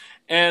week.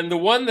 And the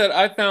one that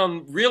I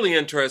found really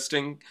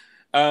interesting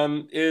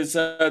is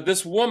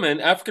this woman,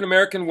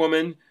 African-American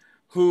woman,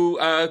 who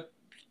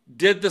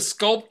did the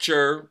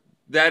sculpture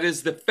that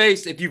is the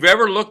face. If you've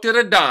ever looked at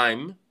a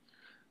dime,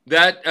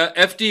 that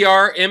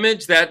FDR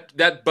image,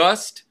 that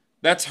bust,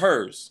 that's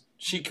hers.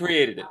 She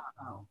created it.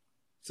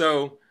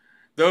 So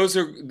those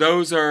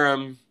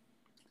are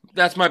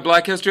that's my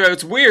Black History.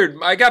 It's weird.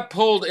 I got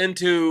pulled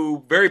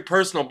into very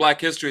personal Black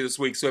History this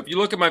week. So if you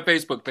look at my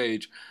Facebook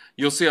page,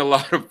 you'll see a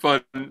lot of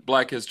fun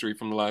Black History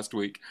from the last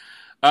week.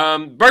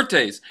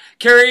 Birthdays.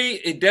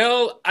 Carrie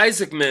Adele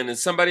Isaacman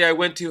is somebody I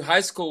went to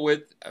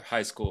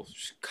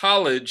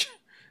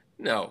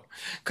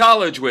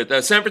college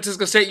with, San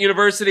Francisco State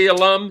University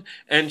alum,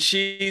 and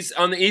she's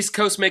on the East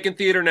Coast making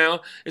theater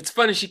now. It's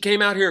funny, she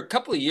came out here a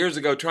couple of years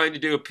ago trying to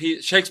do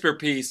a Shakespeare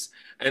piece,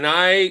 and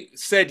I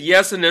said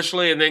yes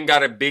initially and then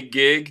got a big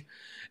gig.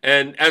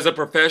 And as a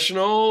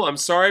professional, I'm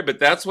sorry, but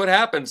that's what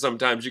happens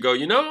sometimes. You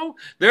go,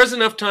 there's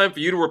enough time for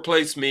you to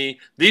replace me.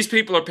 These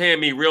people are paying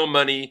me real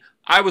money.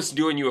 I was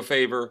doing you a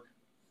favor.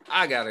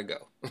 I gotta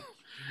go.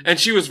 And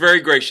she was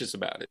very gracious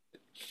about it.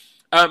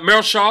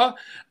 Meryl Shaw,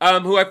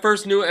 who I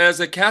first knew as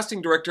a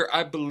casting director,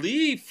 I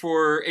believe,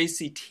 for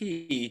ACT,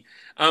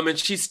 and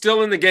she's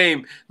still in the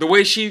game. The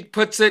way she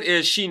puts it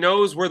is she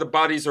knows where the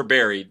bodies are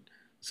buried.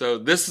 So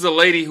this is a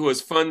lady who is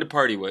fun to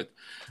party with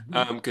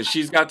because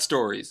she's got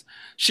stories.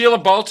 Sheila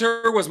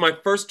Balter was my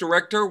first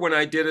director when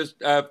I did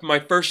my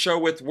first show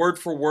with Word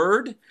for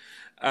Word,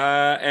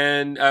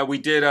 and we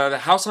did The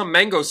House on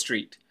Mango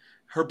Street.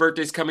 Her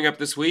birthday's coming up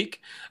this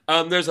week.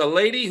 There's a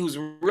lady who's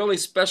really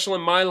special in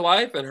my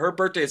life, and her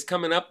birthday is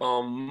coming up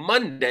on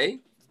Monday,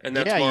 and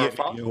that's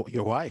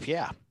your wife,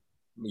 yeah.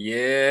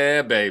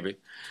 Yeah, baby.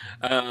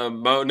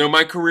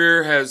 My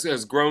career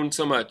has grown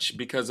so much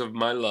because of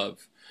my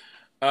love.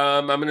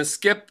 I'm going to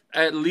skip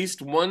at least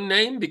one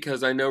name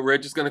because I know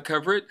Reg is going to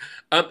cover it.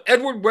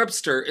 Edward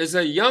Webster is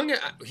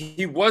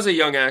he was a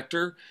young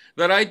actor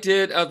that I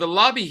did The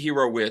Lobby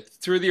Hero with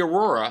through the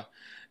Aurora.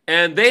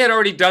 And they had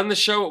already done the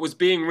show. It was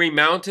being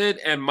remounted,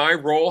 and my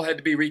role had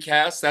to be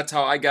recast. That's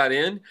how I got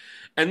in.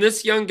 And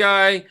this young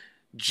guy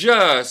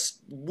just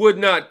would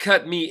not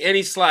cut me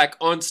any slack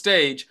on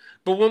stage.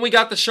 But when we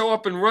got the show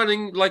up and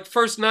running, like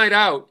first night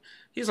out,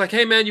 He's like,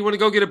 hey, man, you want to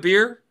go get a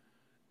beer?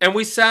 And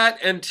we sat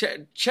and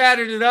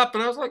chatted it up.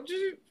 And I was like,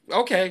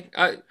 okay.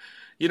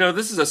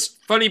 This is a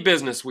funny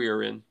business we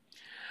are in.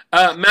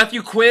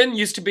 Matthew Quinn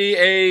used to be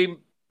a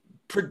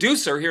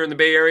producer here in the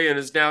Bay Area and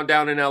is now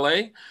down in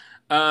L.A.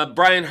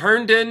 Brian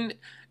Herndon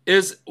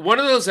is one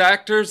of those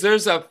actors.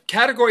 There's a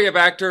category of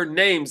actor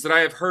names that I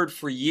have heard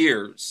for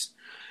years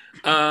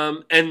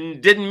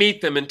and didn't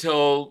meet them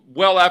until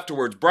well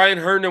afterwards. Brian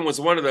Herndon was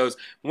one of those.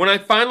 When I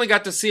finally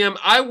got to see him,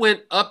 I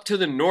went up to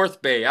the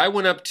North Bay. I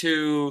went up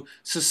to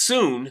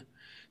Sassoon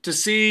to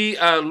see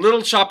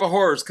Little Shop of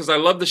Horrors because I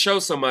love the show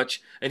so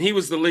much, and he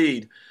was the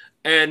lead.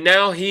 And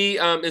now he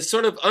is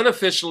sort of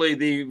unofficially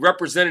the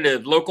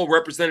local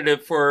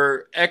representative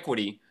for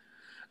Equity,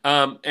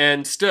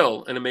 and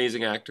still an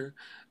amazing actor.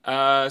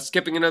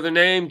 Skipping another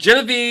name,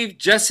 Genevieve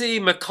Jessie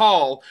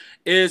McCall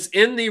is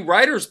in the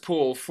writer's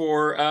pool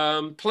for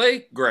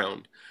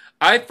Playground.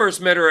 I first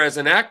met her as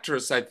an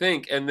actress, I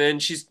think, and then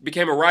she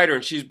became a writer,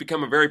 and she's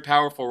become a very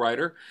powerful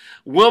writer.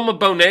 Wilma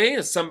Bonet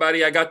is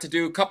somebody I got to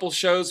do a couple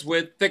shows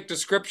with, Thick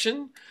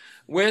Description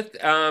with,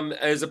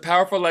 is a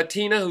powerful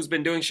Latina who's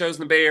been doing shows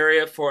in the Bay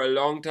Area for a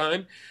long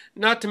time.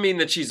 Not to mean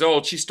that she's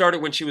old. She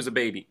started when she was a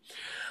baby.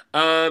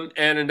 And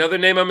another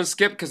name I'm going to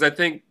skip because I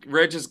think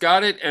Reg has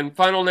got it. And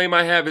final name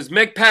I have is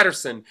Meg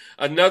Patterson,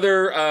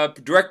 another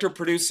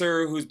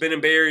director-producer who's been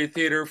in Bay Area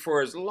theater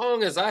for as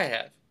long as I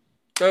have.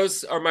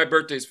 Those are my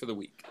birthdays for the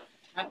week.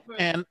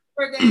 And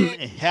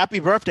happy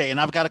birthday.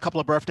 And I've got a couple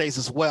of birthdays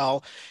as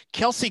well.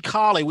 Kelsey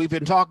Colley, we've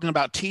been talking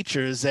about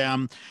teachers.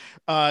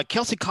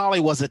 Kelsey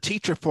Colley was a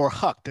teacher for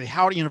Huck, the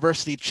Howard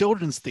University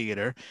Children's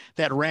Theater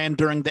that ran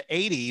during the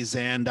 80s.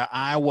 And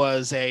I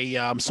was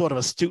a sort of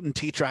a student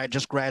teacher. I had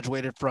just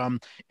graduated from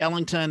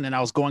Ellington and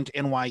I was going to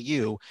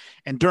NYU.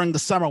 And during the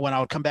summer when I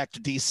would come back to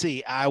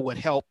DC, I would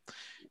help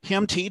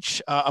him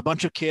teach a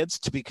bunch of kids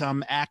to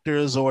become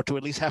actors or to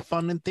at least have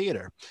fun in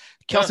theater.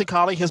 Kelsey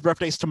Colley, his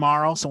birthday's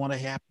tomorrow, so I want to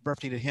happy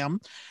birthday to him.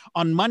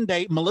 On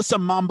Monday, Melissa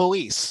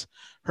Momboise.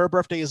 Her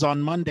birthday is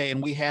on Monday,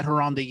 and we had her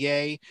on the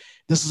Yay.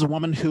 This is a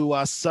woman who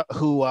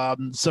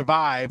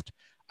survived,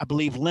 I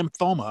believe,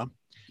 lymphoma.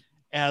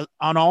 And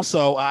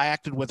also, I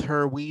acted with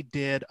her. We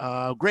did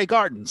Grey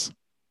Gardens,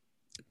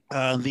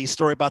 the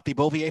story about the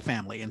Bouvier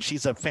family, and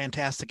she's a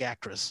fantastic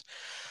actress.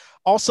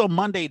 Also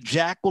Monday,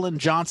 Jacqueline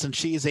Johnson.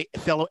 She is a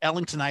fellow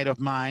Ellingtonite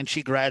of mine.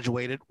 She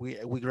graduated. We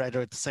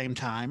graduated at the same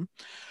time.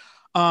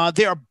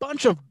 There are a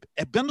bunch of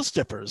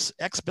Bindlestiffers,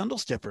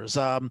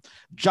 ex-Bindlestiffers.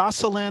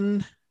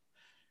 Jocelyn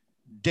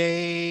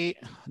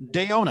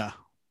Deona.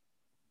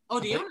 Oh,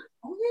 Deona.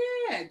 Oh,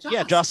 yeah.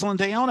 Yeah, Jocelyn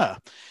Deona.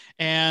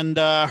 And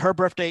her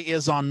birthday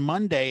is on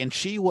Monday. And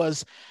she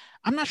was,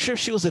 I'm not sure if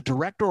she was a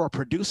director or a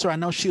producer. I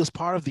know she was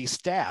part of the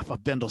staff of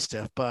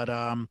Bindlestiff, but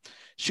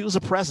she was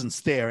a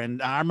presence there.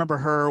 And I remember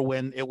her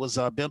when it was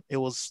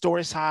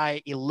Stories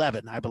High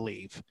 11, I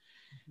believe.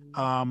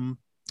 Mm-hmm.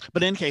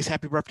 But in any case,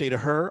 happy birthday to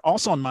her.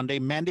 Also on Monday,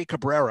 Mandy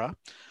Cabrera,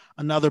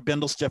 another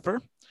Bindlestiffer.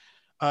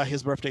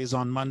 His birthday is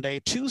on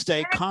Monday.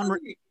 Tuesday, Conrad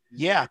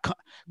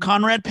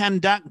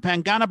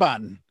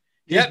Panganaban.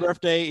 His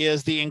birthday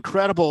is the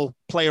incredible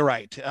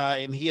playwright,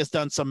 and he has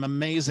done some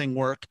amazing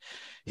work.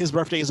 His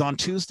birthday is on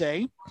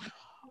Tuesday.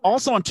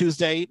 Also on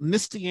Tuesday,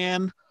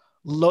 Mistiane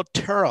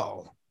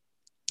Lotero.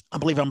 I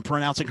believe I'm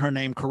pronouncing her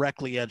name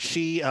correctly.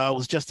 She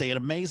was just an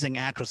amazing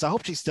actress. I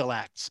hope she still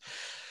acts.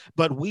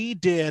 But we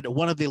did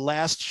one of the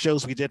last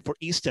shows we did for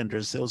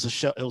EastEnders. It was a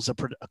show. It was a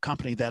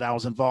company that I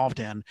was involved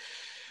in.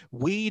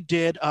 We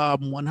did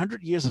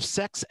 100 Years of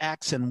Sex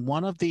Acts, and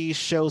one of the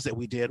shows that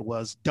we did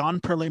was Don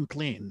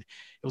Perlimplin.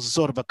 It was a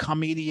sort of a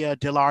commedia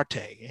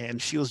dell'arte,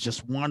 and she was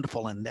just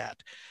wonderful in that.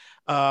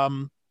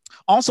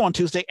 Also on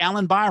Tuesday,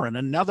 Alan Byron,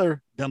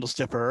 another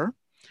Bindlestiffer.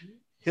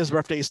 His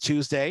birthday is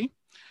Tuesday.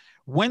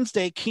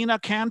 Wednesday, Kina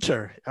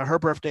Cantor. Her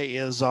birthday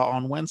is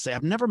on Wednesday.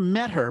 I've never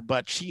met her,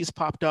 but she's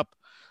popped up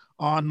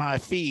on my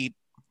feed.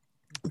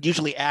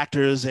 Usually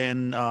actors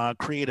and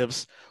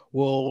creatives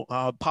will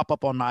pop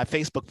up on my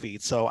Facebook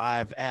feed, so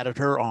I've added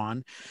her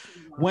on.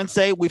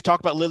 Wednesday, we've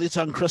talked about Lily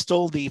Tongue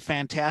Crystal, the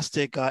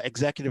fantastic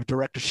executive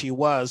director she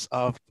was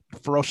of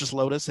Ferocious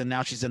Lotus, and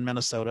now she's in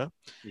Minnesota.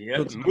 Yeah,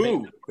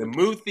 the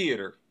Moo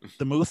Theater.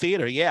 The Moo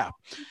Theater, yeah.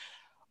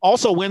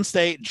 Also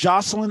Wednesday,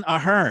 Jocelyn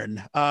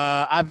Ahern.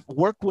 I've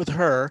worked with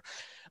her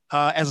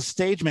as a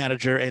stage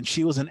manager, and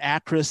she was an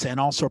actress and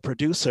also a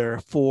producer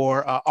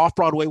for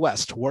Off-Broadway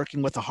West,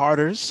 working with the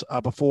Harders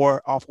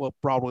before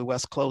Off-Broadway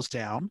West closed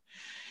down.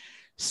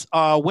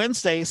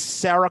 Wednesday,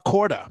 Sarah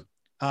Corda.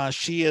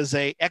 She is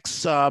a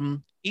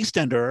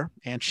ex-Eastender,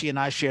 and she and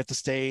I shared the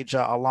stage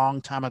a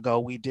long time ago.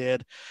 We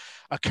did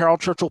a Carol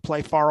Churchill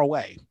play, Far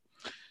Away.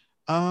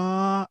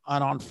 And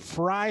on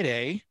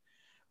Friday,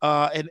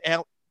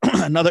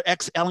 another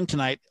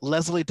ex-Ellingtonite,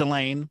 Leslie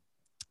Delane,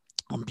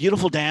 a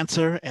beautiful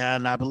dancer,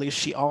 and I believe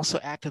she also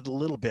acted a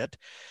little bit.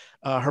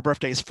 Her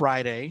birthday is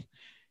Friday,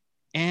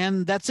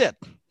 and that's it.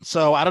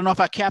 So I don't know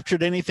if I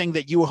captured anything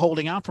that you were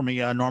holding out for me,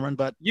 Norman,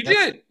 but you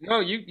did. No,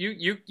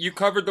 you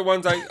covered the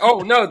ones I. Oh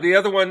no, the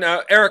other one,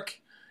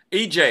 Eric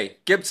E.J.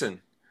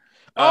 Gibson.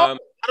 I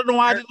don't know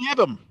why I didn't have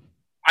him.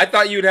 I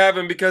thought you'd have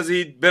him because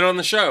he'd been on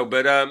the show,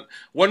 but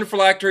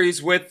wonderful actor.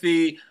 He's with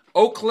the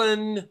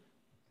Oakland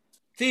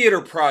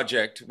Theater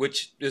Project,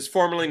 which is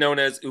formerly known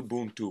as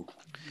Ubuntu.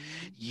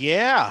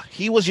 Yeah,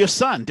 he was your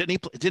son,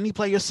 didn't he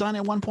play your son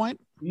at one point?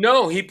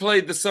 No, he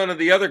played the son of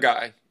the other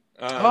guy.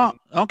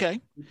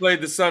 Okay. He played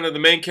the son of the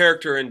main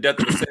character in Death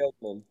of a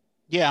Salesman.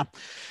 Yeah,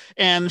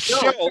 and he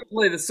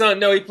played the son.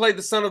 No, he played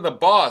the son of the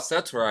boss.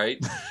 That's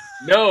right.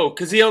 No,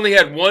 because he only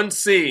had one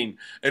scene,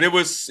 and he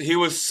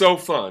was so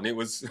fun. It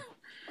was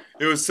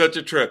such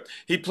a trip.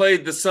 He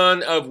played the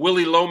son of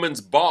Willie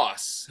Loman's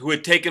boss, who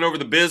had taken over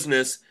the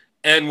business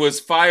and was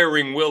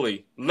firing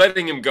Willie,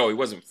 letting him go. He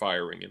wasn't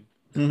firing him.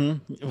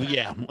 Mm-hmm.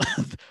 Yeah,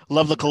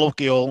 love the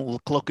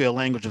colloquial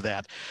language of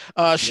that.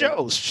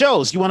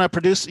 Shows. You want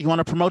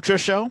to promote your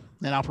show,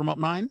 and I'll promote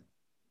mine.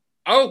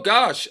 Oh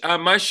gosh,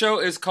 my show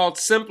is called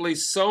simply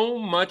So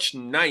Much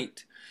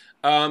Night.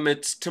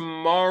 It's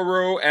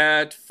tomorrow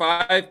at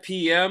 5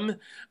 p.m.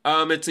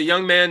 It's a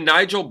young man,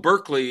 Nigel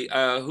Berkeley,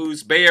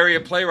 who's Bay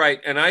Area playwright,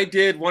 and I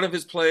did one of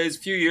his plays a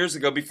few years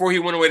ago before he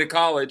went away to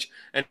college,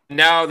 and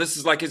now this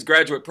is like his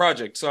graduate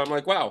project. So I'm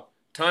like, wow,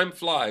 time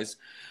flies.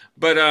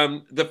 But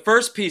the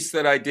first piece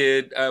that I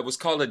did was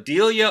called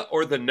Adelia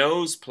or the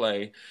Nose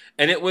play,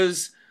 and it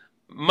was,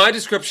 my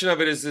description of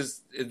it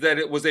is that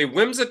it was a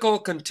whimsical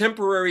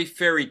contemporary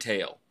fairy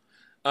tale.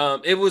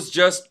 It was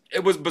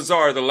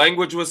bizarre. The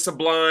language was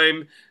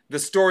sublime. The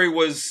story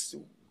was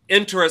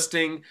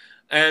interesting.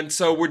 And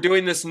so we're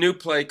doing this new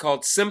play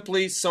called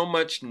Simply So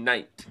Much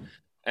Night.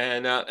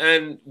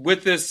 And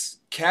with this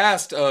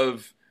cast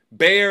of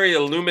Bay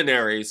Area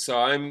luminaries, so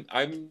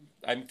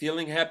I'm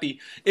feeling happy.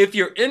 If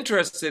you're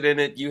interested in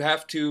it, you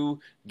have to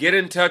get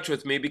in touch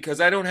with me because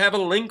I don't have a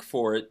link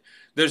for it.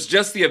 There's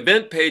just the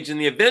event page, and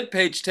the event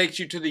page takes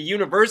you to the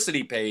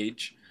university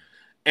page,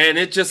 and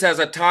it just has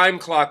a time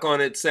clock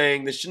on it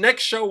saying the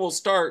next show will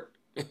start.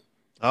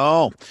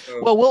 Oh,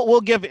 well,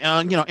 we'll give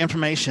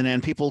information,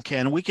 and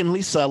we can at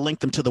least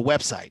link them to the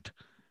website.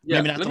 Yeah,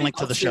 maybe not the link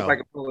to the show. If I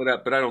can pull it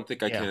up, but I don't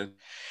think I can.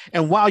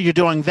 And while you're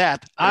doing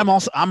that, I'm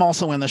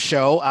also in the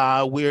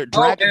show. We're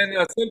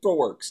Central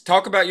Works.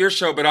 Talk about your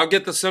show, but I'll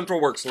get the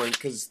Central Works link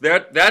because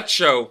that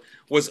show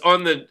was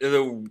on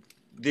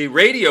the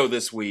radio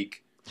this week.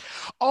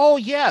 Oh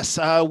yes,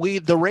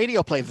 the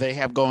radio play they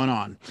have going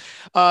on.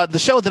 The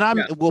show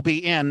that will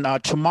be in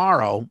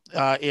tomorrow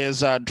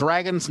is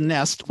Dragon's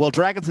Nest. Well,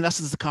 Dragon's Nest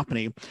is the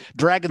company.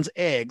 Dragon's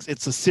Eggs.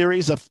 It's a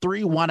series of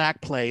 3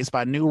 one-act plays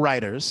by new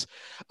writers,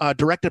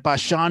 directed by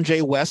Sean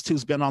J. West,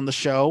 who's been on the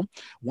show.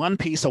 One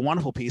piece, a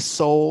wonderful piece,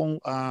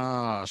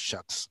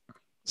 Soulmates.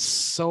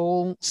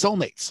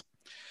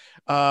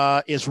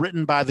 Is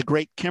written by the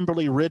great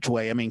Kimberly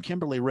Ridgway. I mean,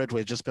 Kimberly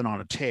Ridgway has just been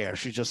on a tear.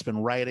 She's just been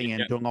writing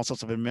and doing all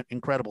sorts of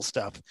incredible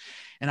stuff.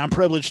 And I'm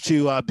privileged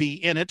to be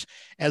in it,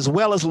 as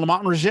well as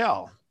Lamont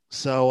Rigel.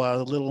 So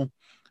a little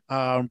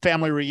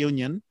family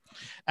reunion.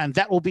 And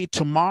that will be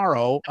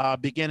tomorrow,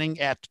 beginning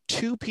at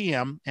 2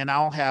 p.m. And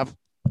I'll have,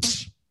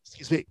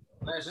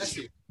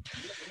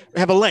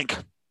 have a link.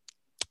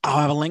 I'll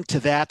have a link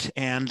to that,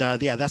 and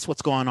that's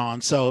what's going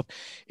on. So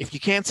if you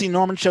can't see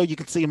Norman's show, you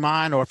can see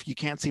mine, or if you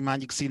can't see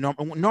mine, you can see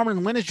Norman.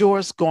 Norman, when is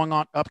yours going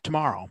on up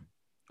tomorrow?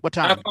 What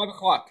time? 5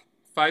 o'clock,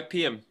 5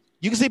 p.m.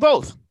 You can see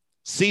both.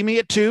 See me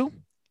at 2,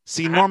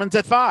 see Norman's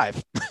at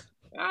 5.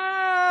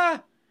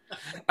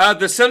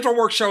 The Central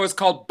Work show is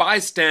called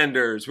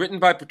Bystanders, written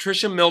by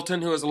Patricia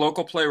Milton, who is a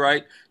local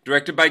playwright,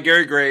 directed by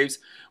Gary Graves,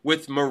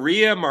 with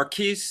Maria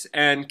Marquise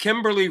and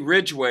Kimberly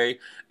Ridgway,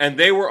 and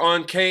they were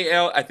on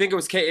I think it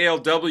was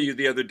KALW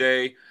the other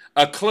day,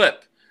 a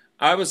clip.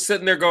 I was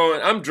sitting there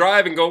I'm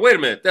driving, wait a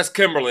minute, that's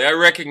Kimberly. I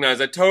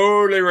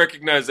totally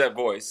recognize that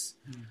voice.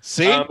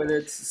 See? And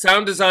it's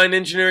sound design,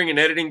 engineering, and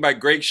editing by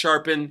Greg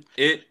Sharpen.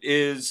 It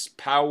is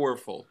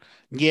powerful.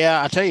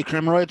 Yeah, I tell you,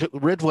 Kimberly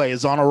Ridgway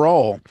is on a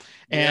roll.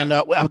 And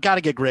I've got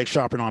to get Greg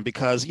Sharpen on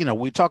because,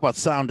 we talk about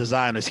sound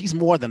designers. He's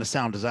more than a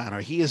sound designer.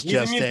 He's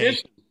just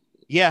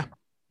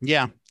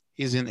Yeah.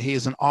 He's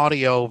an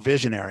audio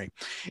visionary.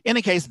 In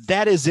any case,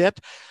 that is it.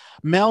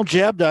 Mel,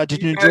 Jeb,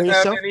 did you enjoy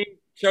yourself? Any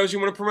shows you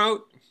want to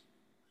promote?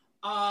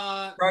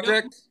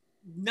 Project?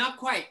 No, not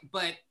quite,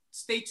 but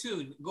stay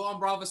tuned. Go on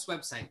Bravo's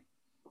website.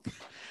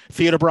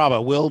 Theater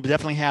Bravo. We'll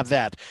definitely have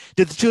that.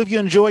 Did the two of you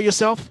enjoy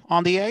yourself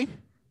on the A?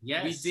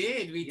 Yes,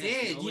 we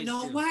did. You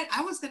know what?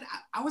 I was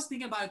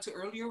thinking about it too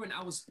earlier when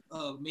I was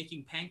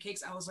making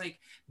pancakes. I was like,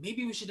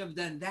 maybe we should have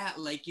done that,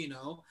 like,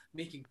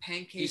 making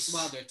pancakes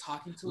while they're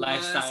talking to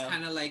us,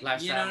 kind of like,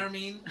 lifestyle. You know what I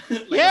mean?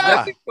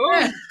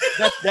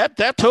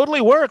 That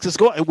totally works.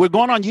 We're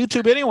going on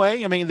YouTube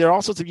anyway. I mean, there are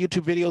all sorts of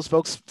YouTube videos,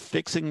 folks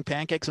fixing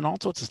pancakes and all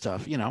sorts of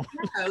stuff. Yeah,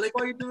 like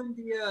while you're doing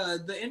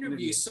the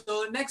interview.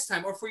 So next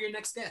time, or for your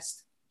next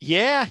guest.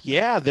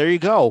 Yeah. There you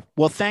go.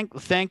 Well,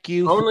 thank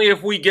you. Only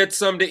if we get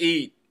some to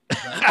eat.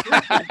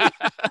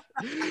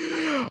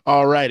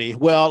 All righty.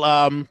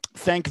 Well,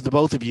 thank the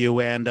both of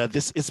you, and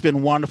it's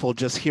been wonderful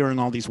just hearing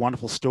all these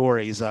wonderful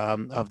stories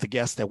of the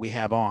guests that we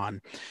have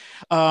on.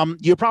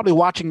 You're probably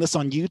watching this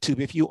on YouTube.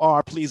 If you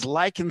are, please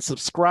like and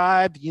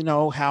subscribe. You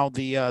know how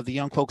the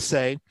young folks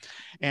say,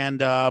 and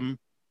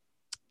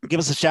give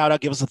us a shout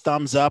out, give us a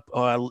thumbs up,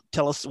 or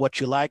tell us what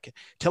you like,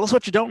 tell us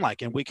what you don't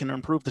like, and we can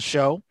improve the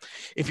show.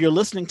 If you're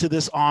listening to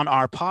this on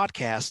our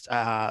podcast,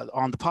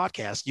 on the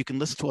podcast, you can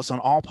listen to us on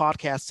all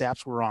podcast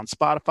apps. We're on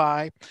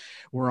Spotify,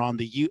 we're on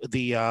the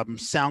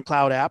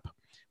SoundCloud app,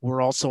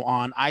 we're also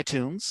on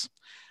iTunes.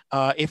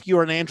 If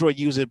you're an Android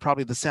user,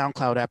 probably the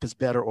SoundCloud app is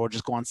better, or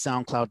just go on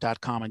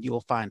soundcloud.com and you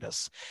will find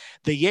us.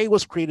 The Yay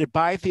was created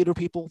by theater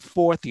people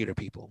for theater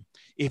people.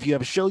 If you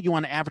have a show you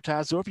want to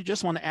advertise, or if you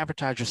just want to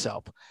advertise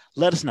yourself,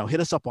 let us know. Hit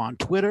us up on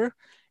Twitter,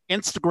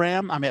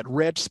 Instagram. I'm at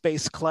Red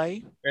Space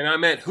Clay. And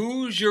I'm at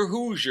Who's Your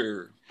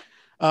Hoosier.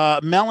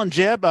 Mel and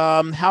Jeb,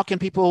 how can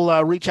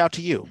people reach out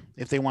to you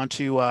if they want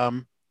to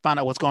find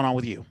out what's going on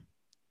with you?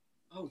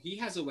 Oh, he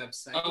has a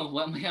website. Oh,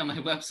 well, yeah, my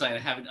website. I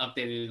haven't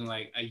updated in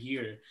like a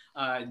year.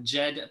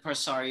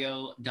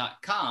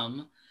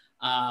 jedparsario.com.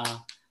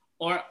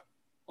 Or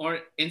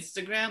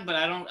Instagram, but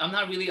I'm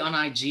not really on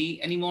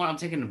IG anymore. I'm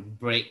taking a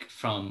break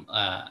from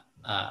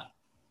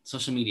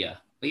social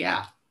media. But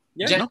yeah.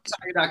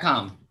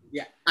 jedparsario.com.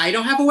 Yeah. I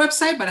don't have a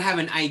website, but I have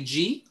an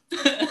IG.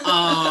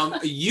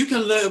 You can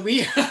look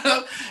me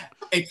up.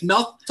 It's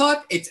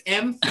Meltot. It's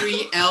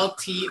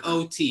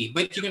M3LTOT.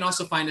 But you can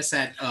also find us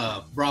at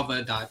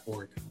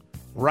brava.org.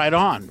 Right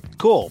on.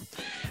 Cool.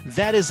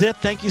 That is it.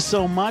 Thank you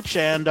so much.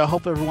 And I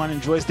hope everyone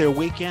enjoys their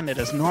weekend. And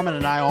as Norman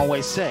and I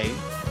always say,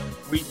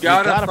 we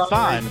gotta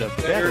find a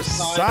better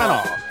sign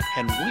off.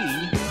 And we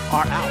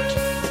are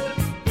out.